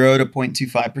 it's 0 to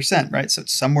 0.25%, right? So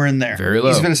it's somewhere in there. Very low.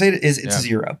 He's going to say it's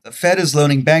zero. The Fed is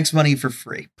loaning banks money for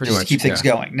free. Pretty much. To keep things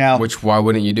going. Now, why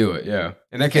wouldn't you do it? Yeah.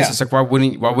 In that case, it's like, why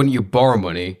wouldn't you borrow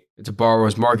money? It's a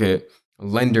borrower's market.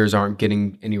 Lenders aren't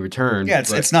getting any return. Yeah,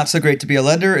 it's not so great to be a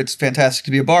lender. It's fantastic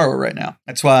to be a borrower right now.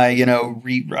 That's why,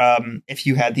 if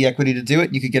you had the equity to do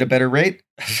it, you could get a better rate.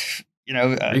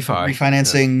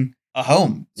 Refinancing a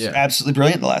home. It's absolutely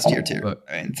brilliant the last year or two.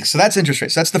 So that's interest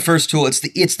rates. That's the first tool.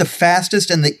 It's the fastest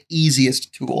and the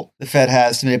easiest tool the Fed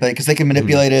has to manipulate because they can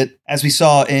manipulate it. As we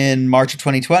saw in March of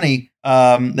 2020,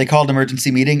 they called an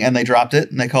emergency meeting and they dropped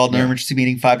it, and they called an emergency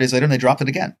meeting 5 days later and they dropped it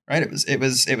again. Right? It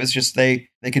was just they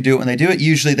could do it when they do it.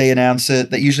 Usually they announce it.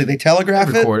 Usually they telegraph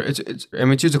it.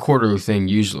 It's just a quarterly thing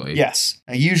usually. Yes.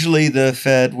 Usually the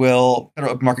Federal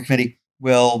Open Market Committee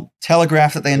will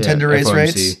telegraph that they intend to raise FOMC.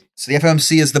 rates. So the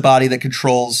FOMC is the body that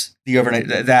controls the overnight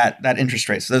that interest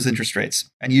rates, those interest rates.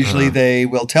 And usually they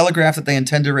will telegraph that they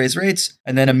intend to raise rates,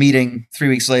 and then a meeting 3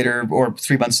 weeks later or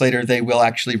 3 months later, they will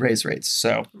actually raise rates.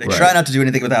 So they try not to do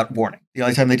anything without warning. The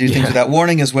only time they do things without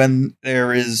warning is when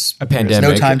there is a pandemic,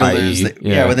 no time to lose.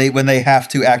 When they have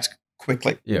to act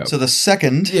quickly. Yeah. So the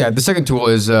second tool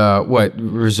is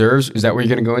reserves. Is that what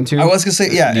you're going to go into? I was going to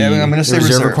say, I'm going to say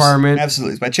reserve requirement.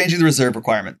 Absolutely. By changing the reserve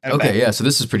requirement. Okay. Yeah. So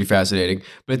this is pretty fascinating,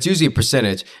 but it's usually a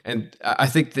percentage. And I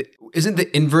think isn't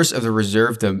the inverse of the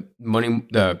reserve the money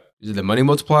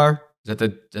multiplier? Is that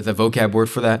the vocab word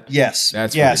for that? Yes. So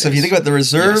if you think about the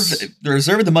reserve, the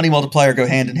reserve and the money multiplier go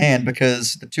hand in hand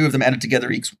because the two of them added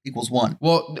together equals one.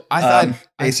 Well, I thought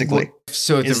basically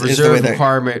So the is the way reserve that-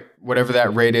 requirement, whatever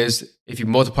that rate is, if you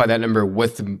multiply that number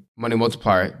with the money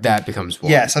multiplier, that becomes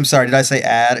 1. Yes, I'm sorry. Did I say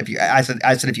add? I said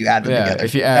if you add them Yeah, together.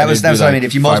 if you add, that was it'd be what I like mean.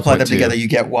 If you multiply them 5.2. together, you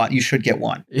get 1. You should get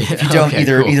 1. Yeah, If you don't, okay,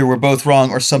 either cool. either we're both wrong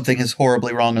or something is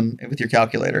horribly wrong with your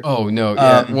calculator. Oh no!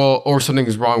 Yeah, Um, well, or something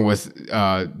is wrong with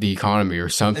the economy or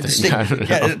something. I don't know.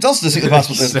 Yeah, it's also distinctly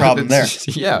possible there's a So problem there.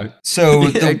 it's- Yeah. So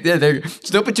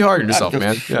So don't put too hard on yourself,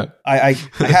 man. Yeah. I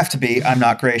have to be. I'm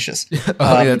not gracious.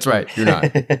 Oh, yeah, that's right. You're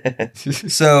not.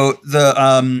 So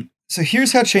so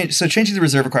here's how changing the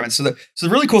reserve requirements. So the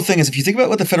really cool thing is if you think about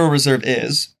what the Federal Reserve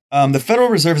is, the Federal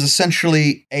Reserve is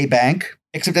essentially a bank,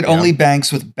 except it only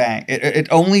banks with it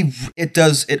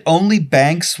only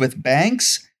banks with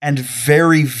banks and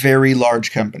very, very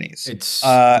large companies. It's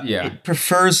It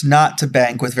prefers not to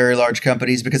bank with very large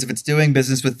companies because if it's doing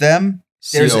business with them,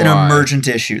 there's an COI. emergent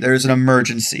issue. There's an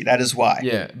emergency. That is why.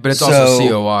 Yeah, but it's also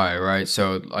COI, right?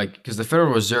 So, like, because the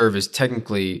Federal Reserve is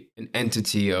technically an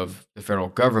entity of the federal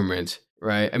government,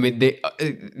 right? I mean, they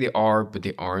are, but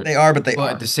they aren't. They are, but they But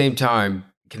aren't. at the same time,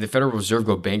 can the Federal Reserve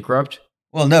go bankrupt?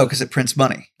 Well, no, because it prints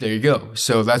money. There you go.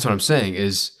 So that's what I'm saying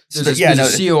is So there's, yeah,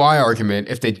 there's a COI argument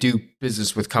if they do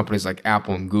business with companies like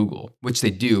Apple and Google, which they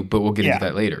do, but we'll get Yeah. into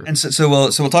that later. And so we'll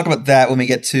talk about that when we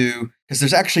get to, because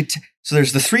there's actually so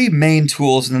there's the 3 main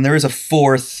tools, and then there is a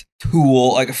 4th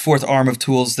tool, like a 4th arm of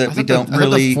tools that we don't I thought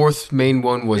really. the 4th main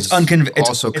one was It's it's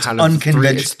also it's kind of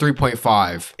unconventional. It's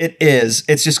 3.5. It is.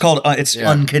 It's just called it's Yeah.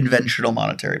 unconventional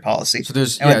monetary policy. So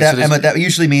there's And what, so there's- what that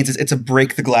usually means is it's a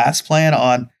break the glass plan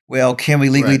on, well, can we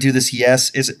legally Right. do this?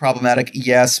 Yes. Is it problematic?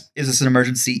 Yes. Is this an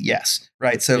emergency? Yes.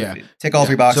 Right. So Yeah. tick all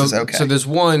 3 boxes. So, okay. So there's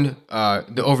 1,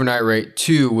 the overnight rate,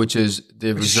 2, which is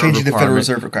the Which is reserve changing the Federal requirement.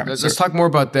 Reserve requirements. Let's talk more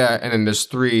about that, and then there's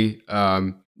 3,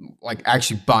 like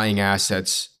actually buying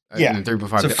assets. Yeah. And then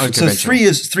 3.5, So, the so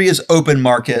unconventional. three is open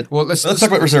market. Well, let's Let's talk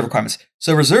about reserve requirements.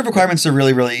 So reserve requirements are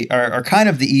really are kind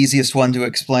of the easiest one to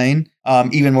explain,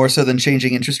 even more so than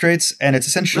changing interest rates. And it's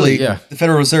essentially Really, yeah. the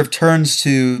Federal Reserve turns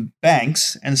to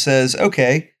banks and says,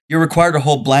 okay, you're required to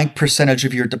hold blank percentage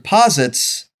of your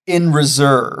deposits in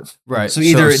reserve. Right. So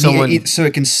either someone, so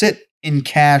it can sit in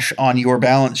cash on your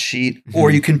balance sheet,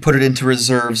 or you can put it into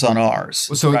reserves on ours.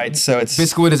 Well, so right. So it's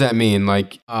basically, what does that mean?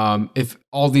 Like, if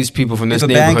all these people from this If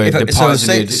a bank- neighborhood if a- so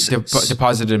say-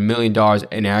 deposited $1 million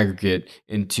in aggregate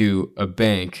into a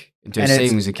bank, into a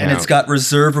savings account, and it's got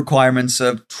reserve requirements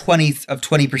of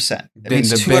 20%. That Then means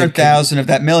the bank 200,000 of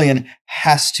that million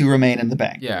has to remain in the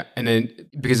bank. yeah, and then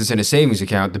because it's in a savings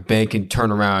account, the bank can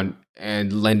turn around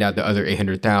and lend out the other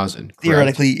 800,000.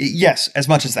 Theoretically, yes, as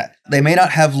much as that. They may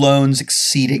not have loans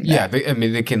exceeding that. Yeah,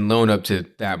 they can loan up to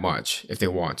that much if they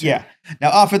want to. Yeah. Now,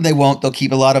 often they won't. They'll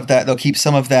keep a lot of that. They'll keep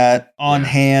some of that on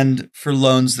hand for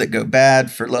loans that go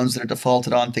bad, for loans that are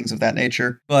defaulted on, things of that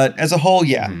nature. But as a whole,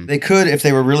 yeah, they could, if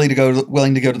they were really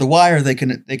willing to go to the wire, they can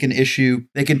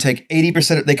take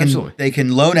 80%. Absolutely. They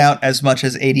can loan out as much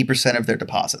as 80% of their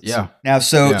deposits. Yeah. Now,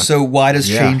 so why does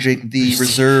Yeah. changing the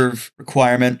reserve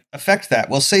requirement affect that?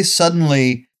 Well, say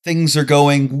suddenly things are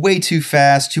going way too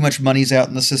fast, too much money's out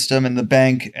in the system, and the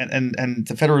bank and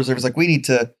the Federal Reserve is like, we need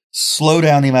to slow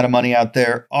down the amount of money out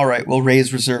there. All right, we'll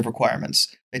raise reserve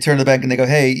requirements. They turn to the bank and they go,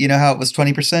 hey, you know how it was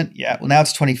 20%? Yeah, well, now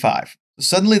it's 25. So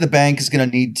suddenly the bank is going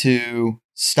to need to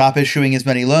stop issuing as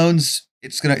many loans.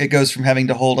 It goes from having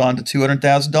to hold on to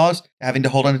 $200,000 to having to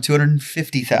hold on to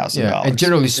 $250,000. Yeah, and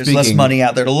generally There's less speaking- money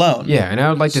out there to loan. Yeah, and I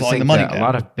would like to Slowing think the money that a down.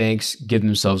 lot of banks give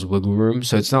themselves wiggle room.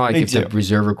 So it's not like They if the do.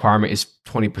 reserve requirement is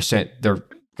 20%, they're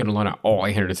going to loan out all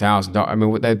 $800,000. I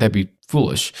mean, that'd be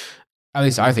foolish. At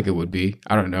least I think it would be.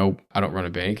 I don't know. I don't run a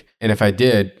bank. And if I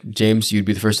did, James, you'd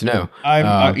be the first to know.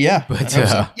 Yeah. but, I hope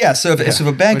so. Yeah. So if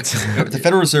a bank, But- if the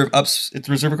Federal Reserve ups its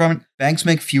reserve requirement, banks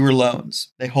make fewer loans.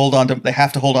 They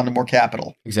have to hold on to more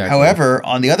capital. Exactly. However,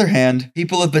 on the other hand,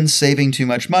 people have been saving too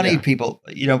much money. Yeah. People,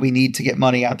 we need to get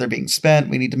money out there being spent.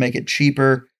 We need to make it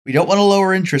cheaper. We don't want to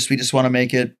lower interest. We just want to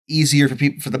make it easier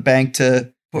for the bank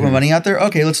to put more money out there.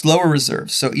 Okay, let's lower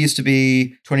reserves. So it used to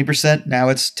be 20%. Now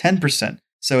it's 10%.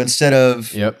 So instead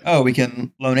of, we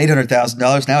can loan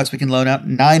 $800,000, now we can loan out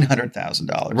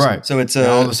 $900,000. Right. So it's and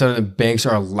all of a sudden, the banks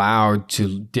are allowed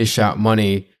to dish out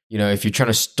money. If you're trying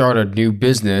to start a new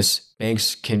business,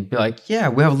 banks can be like, yeah,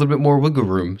 we have a little bit more wiggle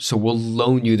room. So we'll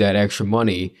loan you that extra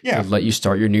money to let you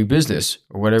start your new business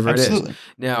or whatever it is.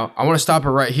 Now, I want to stop it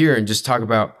right here and just talk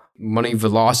about money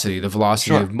velocity, the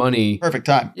velocity of money. Perfect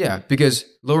time. Yeah, because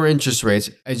lower interest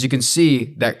rates, as you can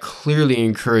see, that clearly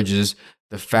encourages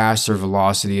the faster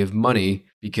velocity of money,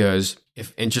 because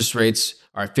if interest rates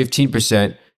are at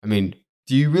 15%, I mean,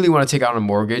 do you really want to take out a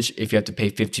mortgage if you have to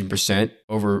pay 15%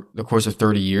 over the course of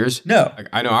 30 years? No. Like,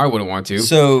 I know I wouldn't want to.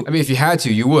 So I mean, if you had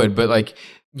to, you would, but like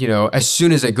as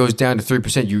soon as it goes down to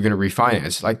 3%, you're going to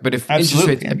refinance. Like, but if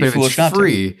Absolutely. interest rate, but if it's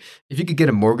free, if you could get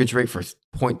a mortgage rate for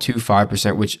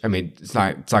 0.25%, which I mean, it's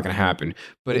not going to happen.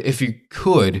 But if you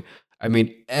could, I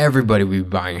mean, everybody would be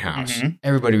buying a house. Mm-hmm.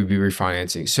 Everybody would be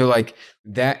refinancing. So like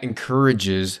that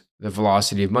encourages the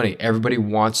velocity of money. Everybody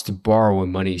wants to borrow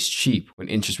when money is cheap, when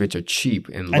interest rates are cheap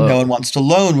and low. And no one wants to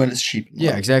loan when it's cheap.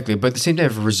 Yeah, exactly. But at the same time,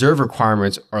 if reserve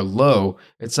requirements are low,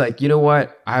 it's like, you know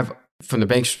what? From the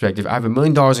bank's perspective, I have $1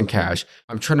 million in cash.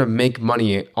 I'm trying to make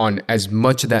money on as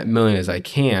much of that million as I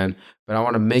can, but I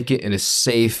want to make it in a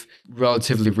safe,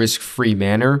 relatively risk-free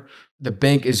manner. The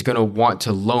bank is going to want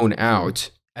to loan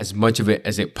out as much of it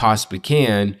as it possibly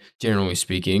can, generally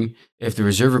speaking. If the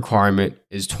reserve requirement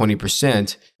is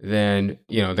 20%, then,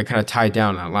 they're kind of tied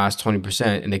down that last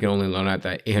 20% and they can only loan out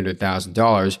that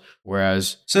 $800,000.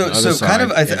 Whereas,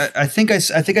 I think I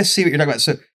see what you're talking about.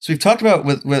 So we've talked about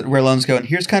where loans go, and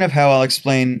here's kind of how I'll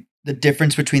explain the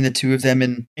difference between the two of them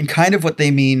and kind of what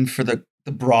they mean for the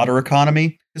broader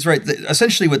economy. Because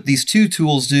essentially what these two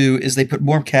tools do is they put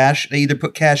more cash, they either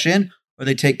put cash in or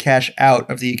they take cash out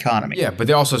of the economy. Yeah, but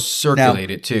they also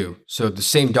circulate it too. So the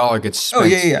same dollar gets spent. Oh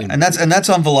yeah. And that's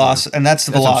on velocity, and that's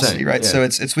the velocity, right? Yeah. So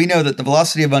it's we know that the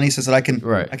velocity of money says that I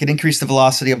can increase the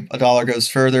velocity of a dollar goes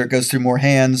further, it goes through more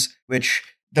hands, which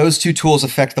those two tools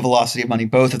affect the velocity of money,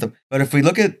 both of them. But if we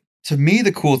look at, to me,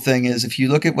 the cool thing is if you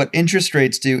look at what interest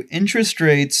rates do,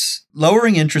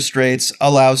 lowering interest rates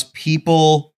allows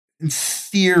people, in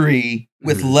theory,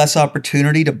 with less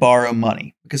opportunity to borrow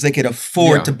money because they can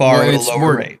afford to borrow at a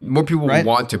lower rate. More people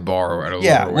want to borrow at a lower rate.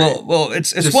 Yeah, well,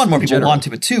 it's one, more people want to,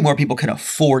 but two, more people can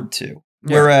afford to.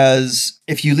 Yeah. Whereas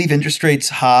if you leave interest rates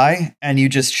high and you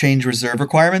just change reserve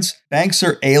requirements, banks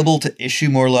are able to issue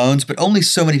more loans, but only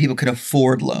so many people can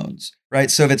afford loans.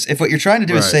 Right. So if what you're trying to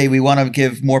do is say we want to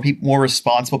give more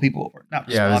responsible people,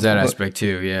 there's that aspect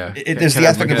too. Yeah. There's the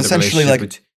aspect of essentially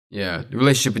like. The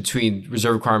relationship between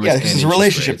reserve requirements. Yeah, because there's a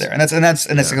relationship there, and that's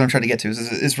what I'm trying to get to.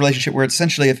 Is relationship where it's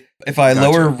essentially if I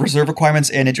lower reserve requirements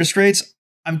and interest rates,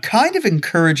 I'm kind of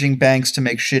encouraging banks to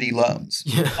make shitty loans,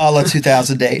 a la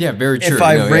 2008. Yeah, very true. If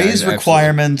I raise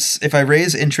requirements, if I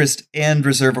raise interest and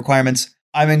reserve requirements,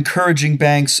 I'm encouraging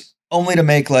banks only to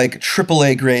make like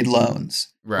AAA grade loans,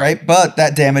 right? But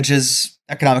that damages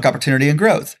economic opportunity and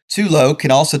growth. Too low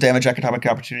can also damage economic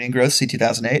opportunity and growth, see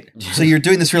 2008. So you're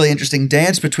doing this really interesting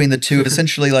dance between the two of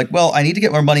essentially like, well, I need to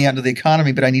get more money out into the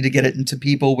economy, but I need to get it into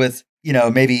people with,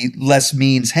 maybe less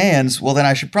means hands. Well, then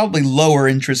I should probably lower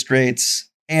interest rates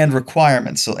and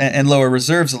requirements and lower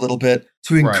reserves a little bit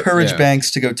to encourage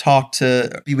banks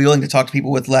to be willing to talk to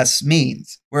people with less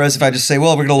means. Whereas if I just say,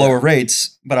 well, we're going to lower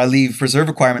rates, but I leave reserve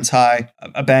requirements high,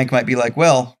 a bank might be like,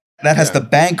 well, that has the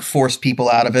bank force people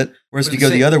out of it. Whereas if you go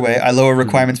the other way, I lower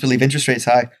requirements, but leave interest rates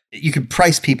high, you can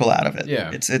price people out of it. Yeah.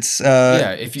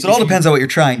 So it all depends on what you're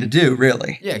trying to do,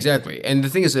 really. Yeah, exactly. And the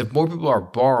thing is, if more people are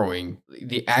borrowing,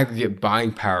 the aggregate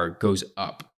buying power goes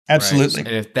up. Absolutely. Right?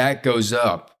 And if that goes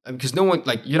up, because no one,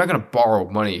 you're not going to borrow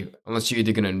money unless you're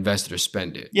either going to invest it or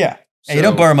spend it. Yeah. And you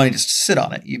don't borrow money just to sit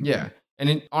on it.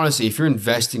 And honestly, if you're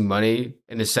investing money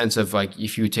in the sense of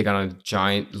if you take on a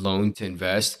giant loan to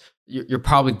invest, you're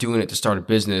probably doing it to start a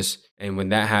business, and when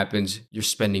that happens, you're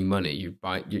spending money.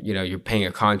 You're paying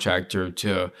a contractor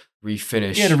to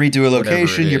refinish. Yeah, to redo a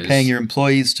location. You're paying your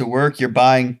employees to work. You're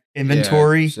buying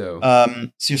inventory. So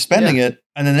you're spending it,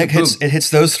 and then it hits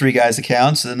those three guys'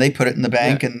 accounts, and then they put it in the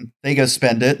bank, and they go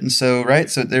spend it, and so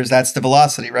So that's the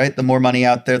velocity, right? The more money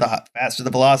out there, the faster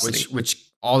the velocity. Which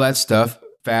all that stuff,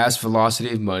 fast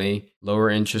velocity of money, lower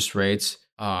interest rates,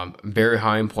 very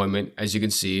high employment, as you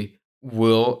can see,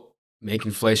 will make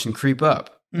inflation creep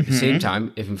up. At the same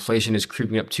time, if inflation is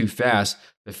creeping up too fast,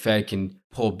 the Fed can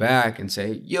pull back and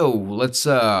say, "Yo,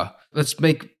 let's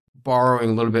make borrowing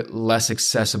a little bit less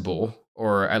accessible,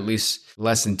 or at least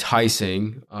less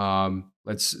enticing.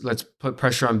 Let's put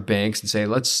pressure on banks and say,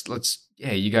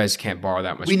 hey, you guys can't borrow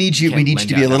that much. We need you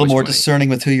to be a little more discerning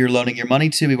with who you're loaning your money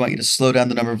to. We want you to slow down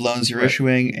the number of loans you're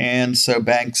issuing, and so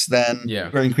banks then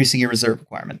are increasing your reserve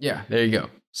requirement. Yeah, there you go.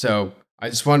 So I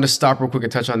just wanted to stop real quick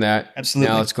and touch on that.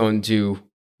 Absolutely. Now let's go into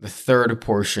the third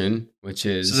portion, which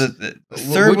is the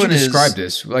third one. Describe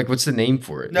this. What's the name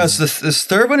for it? No, so this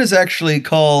third one is actually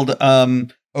called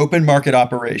open market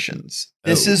operations.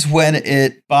 This is when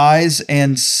it buys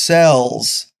and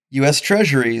sells U.S.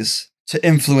 Treasuries to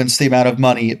influence the amount of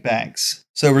money it banks.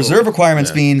 So reserve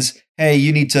requirements means, hey,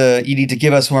 you need to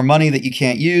give us more money that you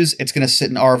can't use. It's going to sit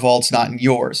in our vaults, not in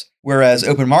yours. Whereas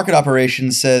open market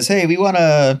operations says, hey, we want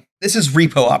to. This is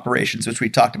repo operations, which we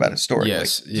talked about historically.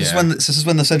 Yes, yeah. This is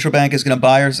when the central bank is going to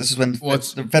buy, or this is when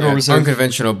the Federal Reserve.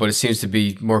 Unconventional, but it seems to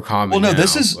be more common. Well, no, now,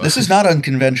 this is not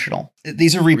unconventional.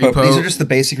 These are repo. These are just the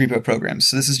basic repo programs.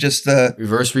 So this is just the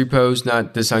reverse repos,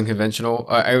 not this unconventional.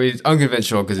 I mean, it's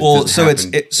unconventional because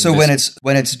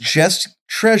when it's just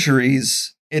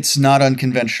treasuries. It's not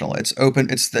unconventional. It's open.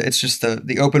 It's just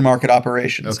the open market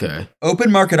operations. Okay.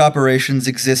 Open market operations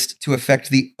exist to affect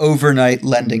the overnight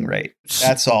lending rate.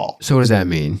 That's all. So what does that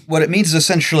mean? What it means is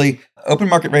essentially open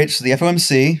market rates. So the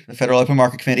FOMC, the Federal Open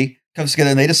Market Committee, comes together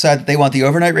and they decide that they want the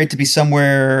overnight rate to be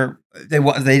somewhere.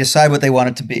 They decide what they want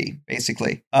it to be.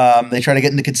 Basically, they try to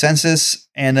get into consensus,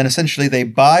 and then essentially they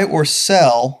buy or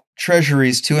sell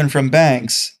treasuries to and from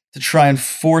banks to try and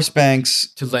force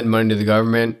banks to lend money to the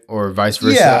government or vice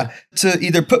versa. Yeah, to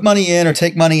either put money in or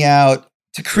take money out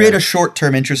to create a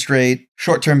short-term interest rate,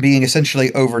 short-term being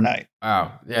essentially overnight.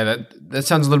 Wow. Yeah, that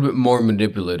sounds a little bit more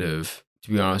manipulative,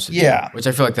 to be honest with you. Yeah. Which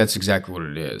I feel like that's exactly what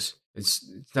it is. It's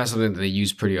not something that they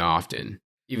use pretty often,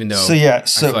 even though I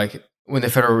feel like when the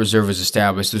Federal Reserve was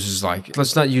established, this is like,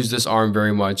 let's not use this arm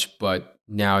very much, but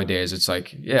nowadays it's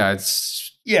like, let's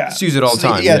use it all the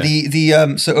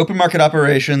time. So open market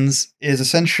operations is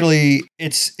essentially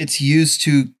it's used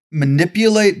to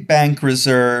manipulate bank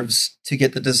reserves to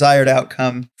get the desired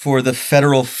outcome for the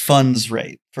federal funds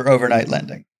rate for overnight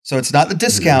lending. So it's not the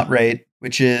discount rate,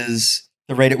 which is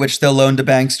the rate at which they'll loan to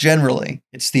banks generally.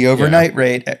 It's the overnight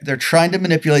rate. They're trying to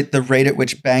manipulate the rate at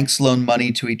which banks loan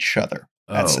money to each other.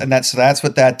 That's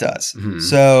what that does. Mm-hmm.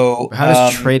 So how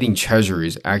does trading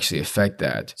treasuries actually affect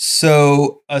that?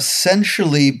 So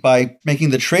essentially, by making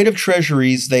the trade of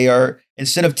treasuries, they are,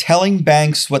 instead of telling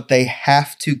banks what they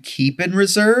have to keep in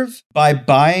reserve, by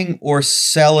buying or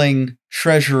selling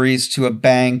treasuries to a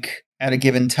bank at a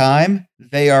given time,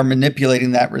 they are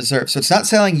manipulating that reserve. So it's not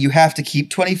saying you have to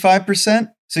keep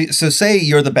 25%. So say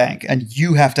you're the bank and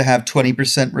you have to have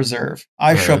 20% reserve.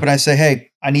 I show up and I say,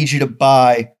 hey, I need you to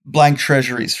buy blank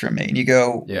treasuries from me. And you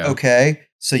go, okay.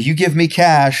 So you give me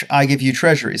cash, I give you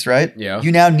treasuries, right? Yeah.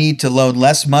 You now need to loan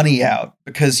less money out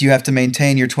because you have to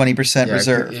maintain your 20%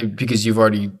 reserve. Because you've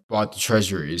already bought the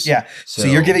treasuries. Yeah. So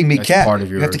you're giving me cash.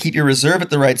 You have to keep your reserve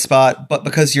at the right spot, but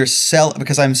because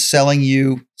I'm selling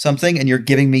you something and you're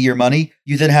giving me your money,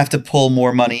 you then have to pull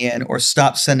more money in or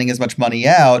stop sending as much money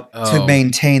out to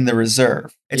maintain the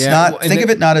reserve. It's think of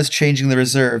it not as changing the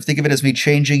reserve. Think of it as me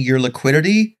changing your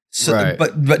liquidity. So,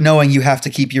 but knowing you have to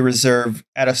keep your reserve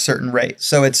at a certain rate.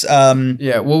 So it's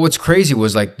well, what's crazy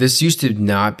was like this used to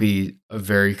not be a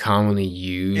very commonly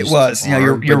used. It was.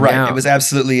 You're right. Now, it was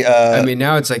absolutely. I mean,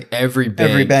 now it's like every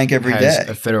bank every has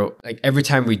day. A federal, like every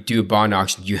time we do a bond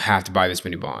auction, you have to buy this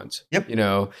many bonds. Yep.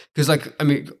 Because like I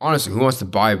mean, honestly, who wants to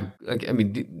buy? Like I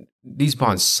mean, these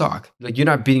bonds suck. Like you're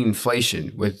not beating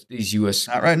inflation with these U.S.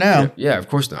 Not right now. Yeah, of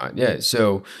course not. Yeah,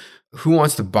 so. Who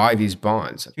wants to buy these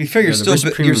bonds? To be fair, you're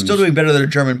still doing better than a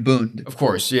German Bund. Of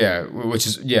course, yeah, which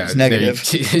is it's negative.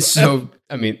 So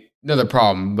I mean, another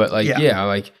problem, but like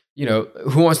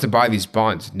who wants to buy these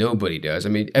bonds? Nobody does. I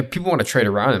mean, if people want to trade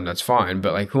around them, that's fine,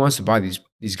 but like, who wants to buy these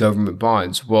government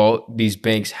bonds? Well, these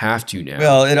banks have to now.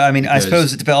 Well, I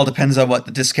suppose it all depends on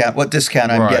what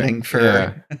discount I'm getting for.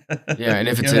 Yeah, and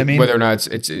if it's whether or not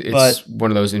it's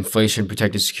one of those inflation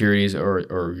protected securities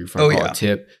or you call it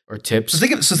tip or tips.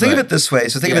 So think of it this way.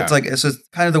 So think of it like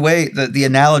kind of the way the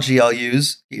analogy I'll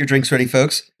use. Get your drinks ready,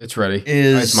 folks. It's ready.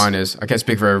 Mine is. I can't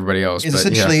speak for everybody else. Is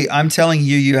essentially, I'm telling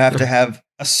you have to have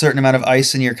a certain amount of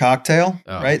ice in your cocktail,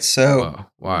 right? So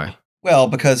why? Well,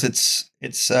 because it's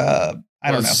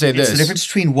I don't know. It's the difference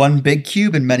between one big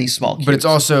cube and many small cubes. But it's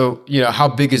also, how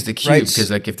big is the cube? Because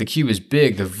like if the cube is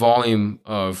big, the volume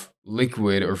of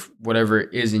liquid or whatever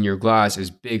is in your glass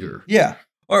is bigger. Yeah.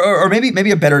 Or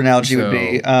maybe a better analogy would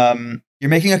be you're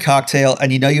making a cocktail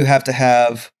and you have to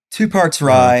have 2 parts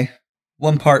rye,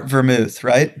 1 part vermouth,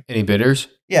 right? Any bitters?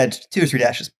 Yeah, 2 or 3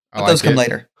 dashes. But those come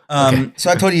later.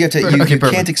 So I told you you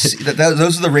can't exceed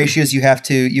those are the ratios you have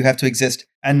to exist.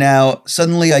 And now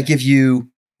suddenly I give you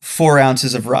 4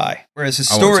 ounces of rye, whereas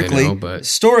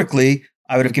historically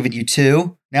I would have given you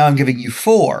 2. Now I'm giving you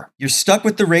 4. You're stuck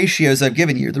with the ratios I've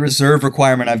given you, the reserve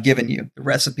requirement I've given you, the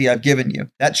recipe I've given you.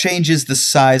 That changes the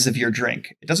size of your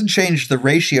drink. It doesn't change the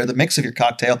ratio, the mix of your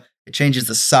cocktail. It changes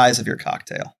the size of your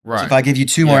cocktail. Right. So if I give you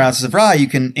 2 more ounces of rye, you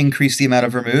can increase the amount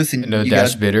of vermouth and you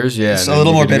got bitters. Yeah, it's a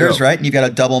little more bitters, right? And you've got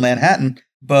a double Manhattan.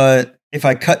 But if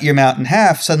I cut your amount in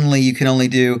half, suddenly you can only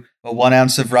do 1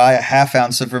 ounce of rye, a half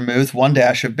ounce of vermouth, 1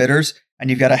 dash of bitters, and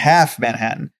you've got a half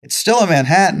Manhattan. It's still a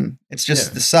Manhattan. It's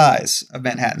just the size of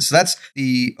Manhattan. So that's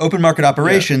the open market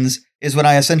operations is when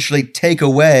I essentially take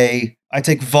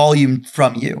volume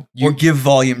from you or give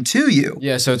volume to you.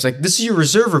 Yeah, so it's like, this is your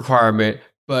reserve requirement,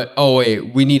 but oh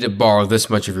wait, we need to borrow this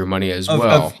much of your money as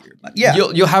well. Yeah.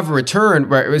 You'll have a return,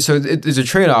 right? So there's a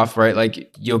trade-off, right?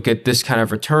 Like you'll get this kind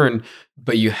of return,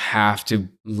 but you have to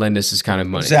lend us this kind of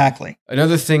money. Exactly.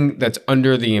 Another thing that's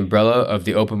under the umbrella of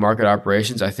the open market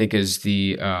operations, I think, is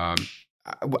the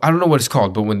I don't know what it's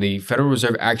called, but when the Federal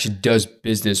Reserve actually does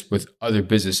business with other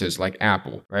businesses like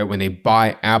Apple, right? When they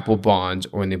buy Apple bonds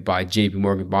or when they buy JP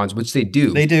Morgan bonds, which they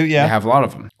do. They do, yeah. They have a lot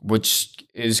of them, which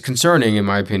is concerning in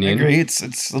my opinion. I agree. It's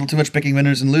a little too much picking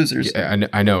winners and losers. Yeah,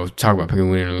 I know. Talk about picking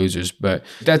winners and losers, but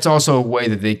that's also a way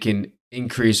that they can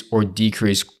increase or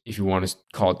decrease, if you want to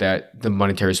call it that, the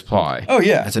monetary supply. Oh,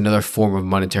 yeah. That's another form of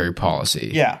monetary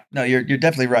policy. Yeah. No, you're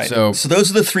definitely right. So those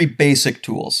are the three basic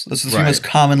tools. Those are the three most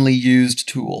commonly used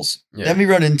tools. Yeah. Then we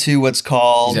run into what's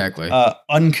called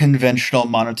unconventional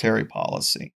monetary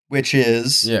policy, which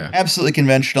is absolutely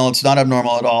conventional. It's not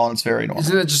abnormal at all, and it's very normal.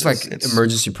 Isn't it just it's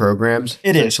emergency programs?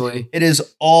 It is. It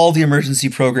is all the emergency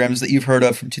programs that you've heard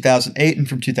of from 2008 and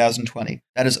from 2020.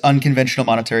 That is unconventional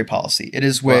monetary policy. It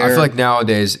is where... Well, I feel like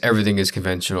nowadays everything is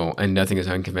conventional and nothing is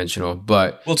unconventional,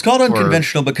 but... Well, it's called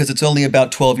unconventional because it's only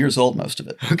about 12 years old, most of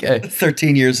it. Okay.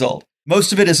 13 years old.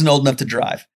 Most of it isn't old enough to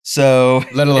drive. So...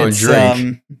 Let alone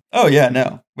drink. Oh, yeah,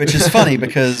 no. Which is funny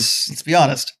because, let's be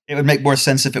honest, it would make more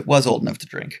sense if it was old enough to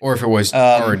drink. Or if it was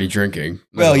already drinking.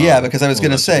 Well, yeah, because I was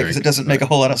going to say, because it doesn't make a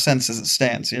whole lot of sense as it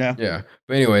stands, you know? Yeah.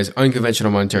 But anyways,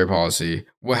 unconventional monetary policy.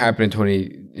 What happened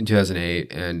in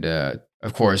 2008? And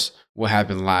of course, what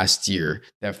happened last year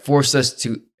that forced us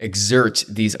to exert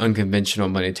these unconventional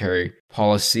monetary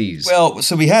policies? Well,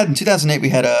 so in 2008 we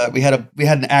had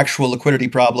an actual liquidity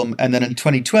problem, and then in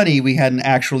 2020 we had an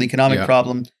actual economic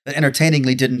problem that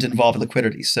entertainingly didn't involve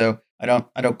liquidity. So I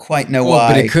don't quite know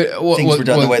why things were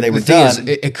done the way they were done.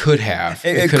 It could have.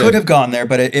 It could have gone there,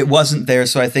 but it wasn't there.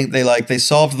 So I think they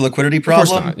solved the liquidity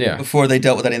problem before they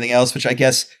dealt with anything else, which I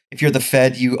guess if you're the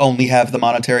Fed, you only have the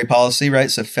monetary policy, right?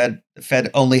 So the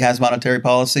Fed only has monetary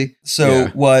policy. So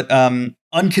what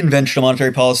unconventional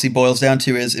monetary policy boils down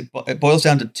to is it boils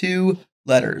down to two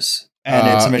letters. And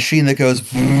it's a machine that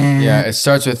goes... Yeah, it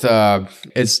starts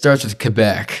with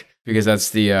Quebec. Because that's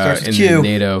the the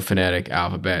NATO phonetic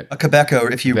alphabet. A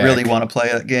Quebeco, if you really want to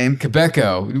play that game.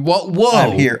 Quebeco. Whoa.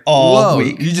 I'm here all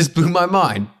week. You just blew my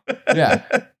mind. Yeah.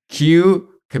 Q,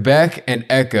 Quebec, and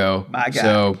Echo. My God.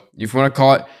 So if you want to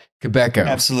call it Quebeco.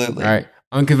 Absolutely. All right.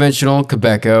 Unconventional,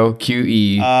 Quebeco,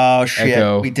 QE. Oh, shit.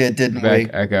 Echo, we did, didn't Quebec,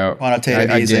 we? Echo. Quantitative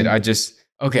easing. I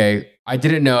did. I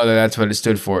didn't know that that's what it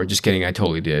stood for. Just kidding. I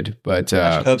totally did. But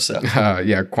I should hope so.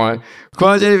 Yeah,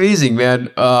 quantitative easing,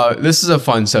 man. This is a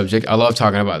fun subject. I love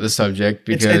talking about this subject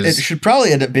because it should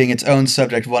probably end up being its own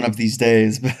subject one of these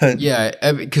days. But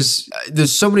yeah, because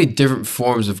there's so many different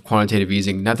forms of quantitative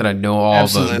easing. Not that I know all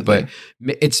of them, but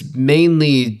it's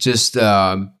mainly just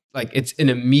it's an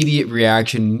immediate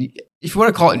reaction. If you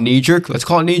want to call it knee-jerk, let's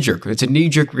call it knee-jerk. It's a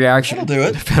knee-jerk reaction. That'll do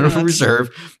it. The Federal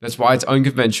Reserve. That's why it's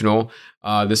unconventional.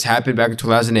 This happened back in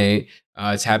 2008.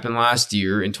 It's happened last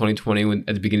year in 2020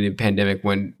 at the beginning of the pandemic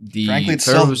when the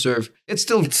Federal Reserve... It's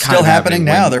still happening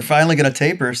now. They're finally going to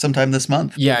taper sometime this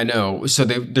month. Yeah, I know. So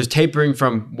they're tapering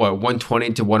from,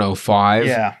 $120 to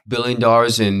 $105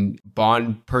 billion in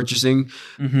bond purchasing.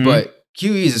 Mm-hmm. But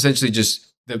QE is essentially just...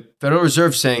 the Federal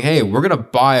Reserve saying, hey, we're going to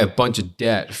buy a bunch of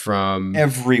debt from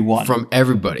everyone, from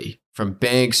everybody, from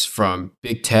banks, from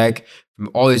big tech, from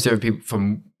all these different people,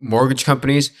 from mortgage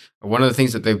companies. One of the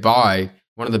things that they buy,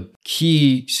 one of the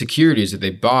key securities that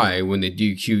they buy when they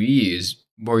do QE is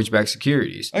mortgage-backed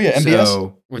securities. Oh yeah, MBS.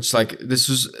 So, which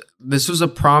this was a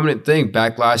prominent thing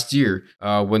back last year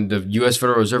when the U.S.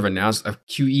 Federal Reserve announced a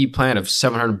QE plan of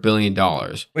 $700 billion.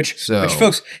 Which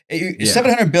folks,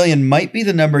 $700 billion might be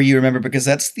the number you remember because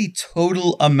that's the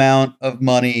total amount of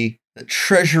money that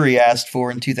Treasury asked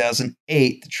for in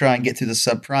 2008 to try and get through the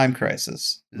subprime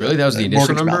crisis. Really, that was the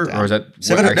initial number, or is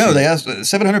that no? They asked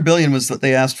 $700 billion was what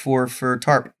they asked for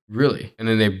TARP. Really, and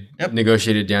then they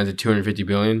negotiated down to $250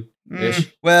 billion.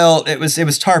 Well, it was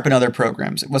TARP and other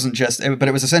programs. It wasn't just, but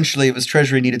it was essentially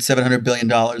Treasury needed $700 billion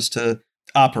to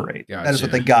operate. Gotcha. That is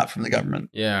what they got from the government.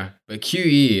 Yeah, but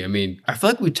QE. I mean, I feel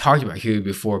like we talked about QE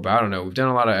before, but I don't know. We've done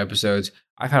a lot of episodes.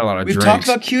 I've had a lot of drinks. We've talked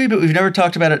about QE, but we've never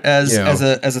talked about it as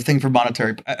a thing for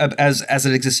monetary as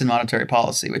it exists in monetary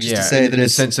policy, which is to say that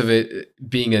it's the sense of it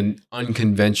being an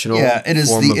unconventional. Yeah, it is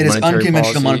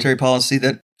unconventional monetary policy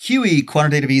that QE,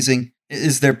 quantitative easing,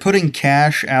 is they're putting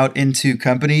cash out into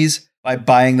companies by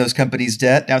buying those companies'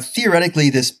 debt. Now, theoretically,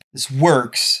 this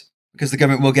works because the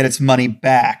government will get its money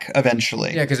back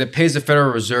eventually. Yeah, because it pays the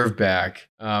Federal Reserve back,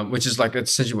 which is like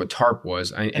essentially what TARP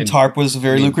was. And TARP was a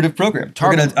very lucrative program.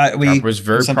 TARP was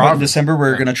very at some point in December,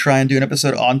 we're going to try and do an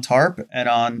episode on TARP and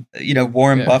on,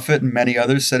 Warren Buffett and many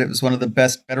others said it was one of the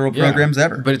best federal programs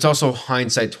ever. But it's also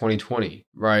hindsight 2020,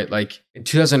 right? Like in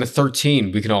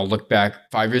 2013, we can all look back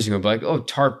 5 years ago and be like, oh,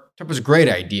 TARP was a great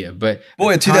idea. But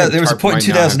boy, there was a point in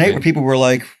 2008 where people were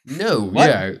like, no, what?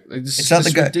 yeah, it's not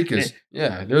ridiculous.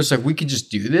 Yeah, there was like, we could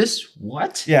just do this?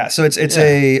 What? Yeah, so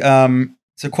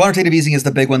So quantitative easing is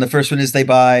the big one. The first one is they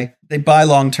buy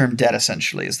long-term debt,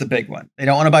 essentially, is the big one. They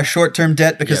don't want to buy short-term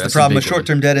debt because the problem with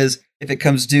short-term debt is if it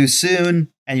comes due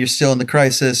soon and you're still in the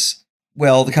crisis,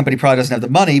 well, the company probably doesn't have the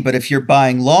money. But if you're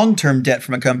buying long-term debt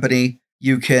from a company,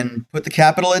 you can put the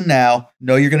capital in now,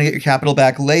 know you're going to get your capital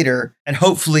back later, and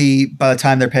hopefully by the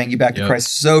time they're paying you back, the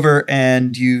crisis is over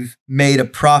and you've made a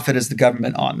profit as the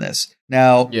government on this.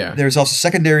 Now, there's also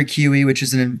secondary QE, which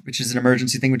is an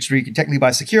emergency thing, which you can technically buy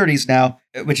securities now,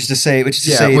 which is to say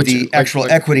the actual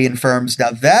equity in firms. Now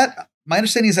that, my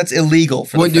understanding is that's illegal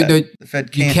for the Fed. The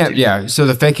Fed can't. So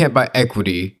the Fed can't buy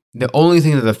equity. The only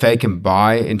thing that the Fed can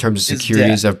buy in terms of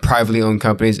securities of privately owned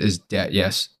companies is debt.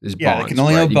 Yes, is bonds. They can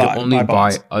only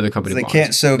buy other company bonds. They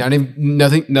can't. So not even,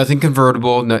 nothing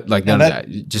convertible. None of that.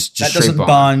 Just that straight doesn't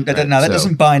bond. That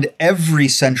doesn't bind every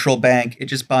central bank. It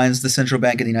just binds the central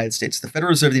bank of the United States. The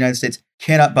Federal Reserve of the United States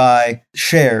cannot buy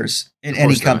shares in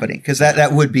any company because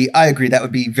that would be. I agree. That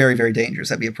would be very, very dangerous.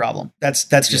 That'd be a problem. That's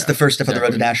just the first step on the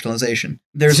road to nationalization.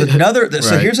 There's another.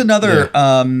 So here's another.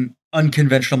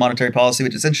 Unconventional monetary policy,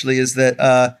 which essentially is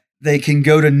that they can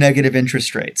go to negative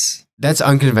interest rates. That's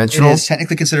unconventional. It is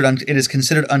technically considered. It is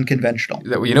considered unconventional.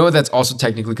 You know what? That's also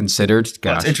technically considered.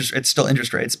 Gosh, it's still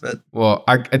interest rates, but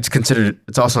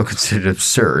it's also considered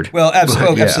absurd. Well,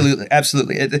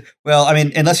 absolutely. Well, I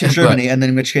mean, unless you're Germany, and then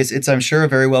in which case it's, I'm sure, a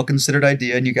very well considered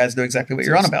idea, and you guys know exactly what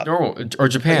you're on about. Or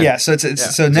Japan. But yeah.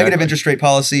 So negative interest rate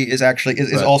policy is actually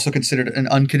is also considered an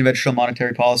unconventional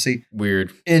monetary policy.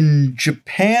 Weird. In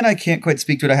Japan, I can't quite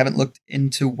speak to it. I haven't looked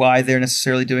into why they're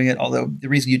necessarily doing it. Although the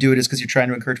reason you do it is because you're trying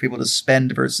to encourage people to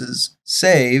spend versus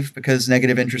save, because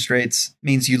negative interest rates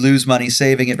means you lose money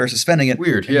saving it versus spending it.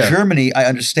 Weird, In Germany, I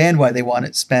understand why they want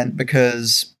it spent,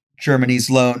 because Germany's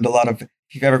loaned a lot of, if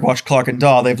you've ever watched Clark and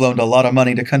Dahl, they've loaned a lot of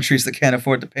money to countries that can't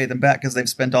afford to pay them back because they've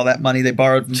spent all that money they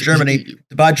borrowed from Germany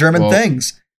to buy German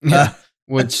things.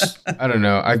 Which, I don't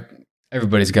know.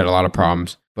 Everybody's got a lot of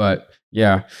problems, but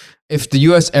yeah. If the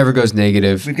U.S. ever goes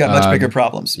negative, we've got much bigger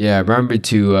problems. Yeah, remember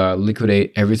to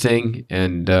liquidate everything,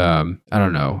 and I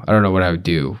don't know what I would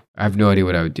do. I have no idea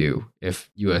what I would do if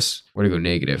U.S. were to go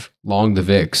negative. Long the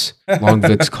VIX, long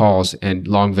VIX calls, and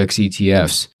long VIX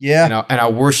ETFs. Yeah, and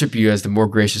I'll worship you as the more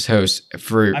gracious host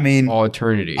for all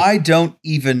eternity. I don't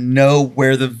even know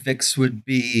where the VIX would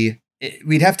be.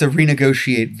 We'd have to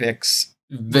renegotiate VIX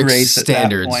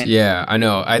standards. Yeah, I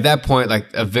know. At that point, like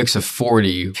a VIX of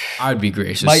 40, I'd be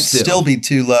gracious. Might still be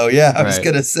too low. Yeah, I was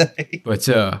gonna say. But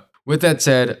with that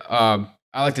said, I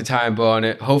like to tie a bow on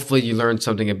it. Hopefully, you learned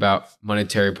something about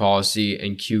monetary policy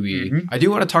and QE. Mm-hmm. I do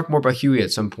want to talk more about QE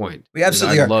at some point. We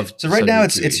absolutely are. So right now,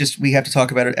 it's just we have to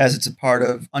talk about it as it's a part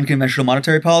of unconventional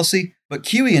monetary policy. But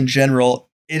QE in general,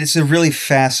 it is a really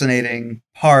fascinating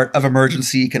part of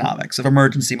emergency economics, of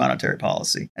emergency monetary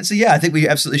policy. And so, I think we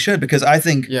absolutely should, because I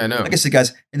think, like I said,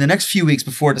 guys, in the next few weeks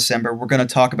before December, we're going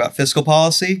to talk about fiscal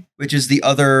policy, which is the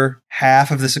other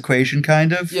half of this equation,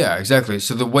 kind of. Yeah, exactly.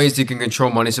 So the ways you can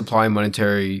control money supply,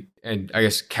 monetary, and I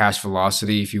guess cash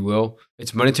velocity, if you will.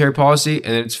 It's monetary policy,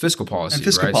 and then it's fiscal policy, and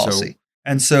fiscal right? policy.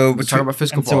 So let's talk about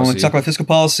fiscal policy. So when we talk about fiscal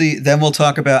policy, then we'll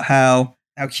talk about how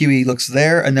QE looks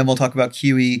there, and then we'll talk about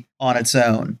QE on its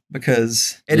own,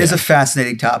 because it is a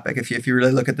fascinating topic. If you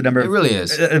really look at the number, it really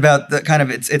is about the kind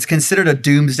of it's considered a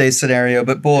doomsday scenario,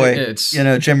 but boy,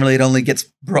 generally it only gets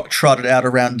trotted out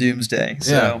around doomsday.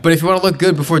 So. Yeah, but if you want to look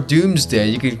good before doomsday,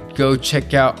 you can go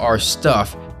check out our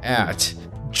stuff at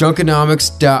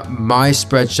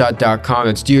Junkonomics.myspreadshot.com.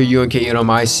 It's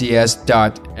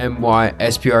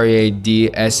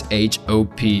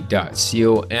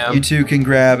DRUNKENOMICS.MYSPREADSHOP.com. You too can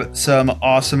grab some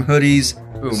awesome hoodies.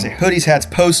 Say hoodies, hats,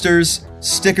 posters,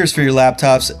 stickers for your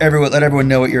laptops. Let everyone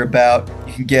know what you're about.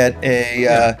 You can get you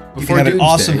can have an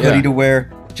awesome hoodie to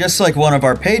wear. Just like one of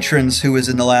our patrons who was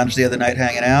in the lounge the other night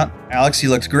hanging out. Alex, you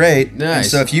looked great. Nice. And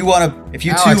so if you too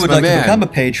would like to become a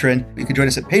patron, you can join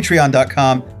us at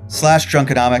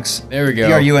patreon.com/Junkonomics. There we go.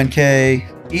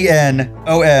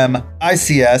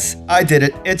 DRUNKENOMICS. I did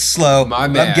it. It's slow. My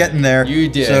man. I'm getting there. You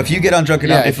did. So if you get on Junkonomics.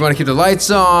 Yeah, if you want to keep the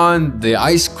lights on, the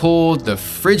ice cold, the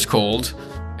fridge cold,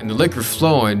 and the liquor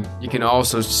flowing, you can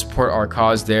also support our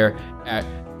cause there at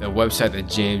the website that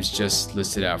James just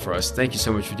listed out for us. Thank you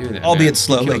so much for doing that. Albeit man.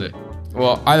 slowly. You killed it.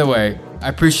 Well, either way, I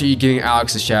appreciate you giving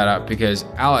Alex a shout out because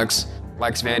Alex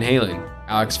likes Van Halen.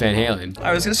 Alex Van Halen.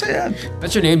 I was going to say that.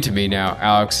 That's your name to me now,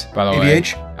 Alex, by the way.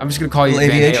 AVH? I'm just going to call you Little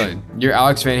Van AVH? Halen. You're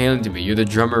Alex Van Halen to me. You're the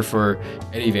drummer for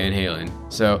Eddie Van Halen.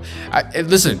 So,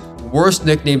 listen, worst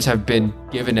nicknames have been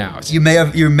given out. You may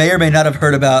or may not have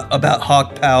heard about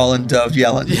Hawk Powell and Dove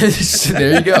Yellen.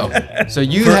 There you go. So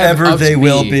you Forever have they upped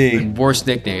will me be. in worse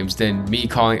nicknames than me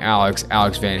calling Alex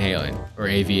Van Halen or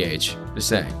AVH. Just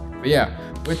saying. But yeah,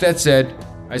 with that said,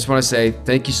 I just want to say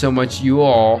thank you so much, you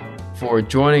all, for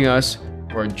joining us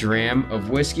for a dram of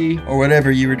whiskey. Or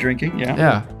whatever you were drinking, yeah.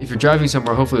 Yeah, if you're driving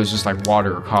somewhere, hopefully it was just like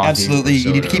water or coffee. Absolutely. or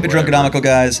You need to soda keep it or whatever. drunkonomical,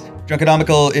 guys.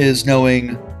 Drunkonomical is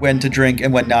knowing when to drink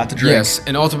and when not to drink. Yes,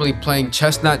 and ultimately playing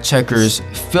chestnut checkers,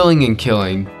 filling and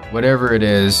killing, whatever it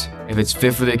is. If it's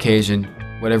fit for the occasion,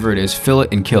 whatever it is, fill it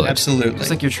and kill it. Absolutely. Just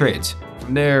like your trades.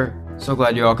 From there, so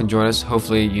glad you all can join us.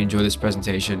 Hopefully you enjoy this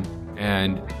presentation.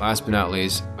 And last but not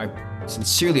least, I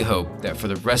sincerely hope that for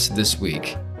the rest of this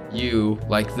week, you,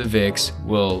 like the Vicks,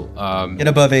 will Get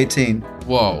above 18.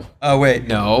 Whoa. Oh, wait.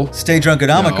 No. Stay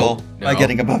drunkonomical No. by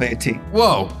getting above 18.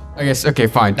 Whoa. I guess, okay,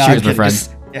 fine. No, Cheers, I'm my friend.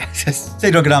 Just stay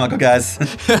drunkonomical, guys.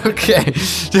 Okay.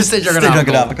 Just stay drunk Stay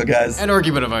drunkonomical, guys. and or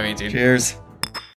keep it above 18. Cheers.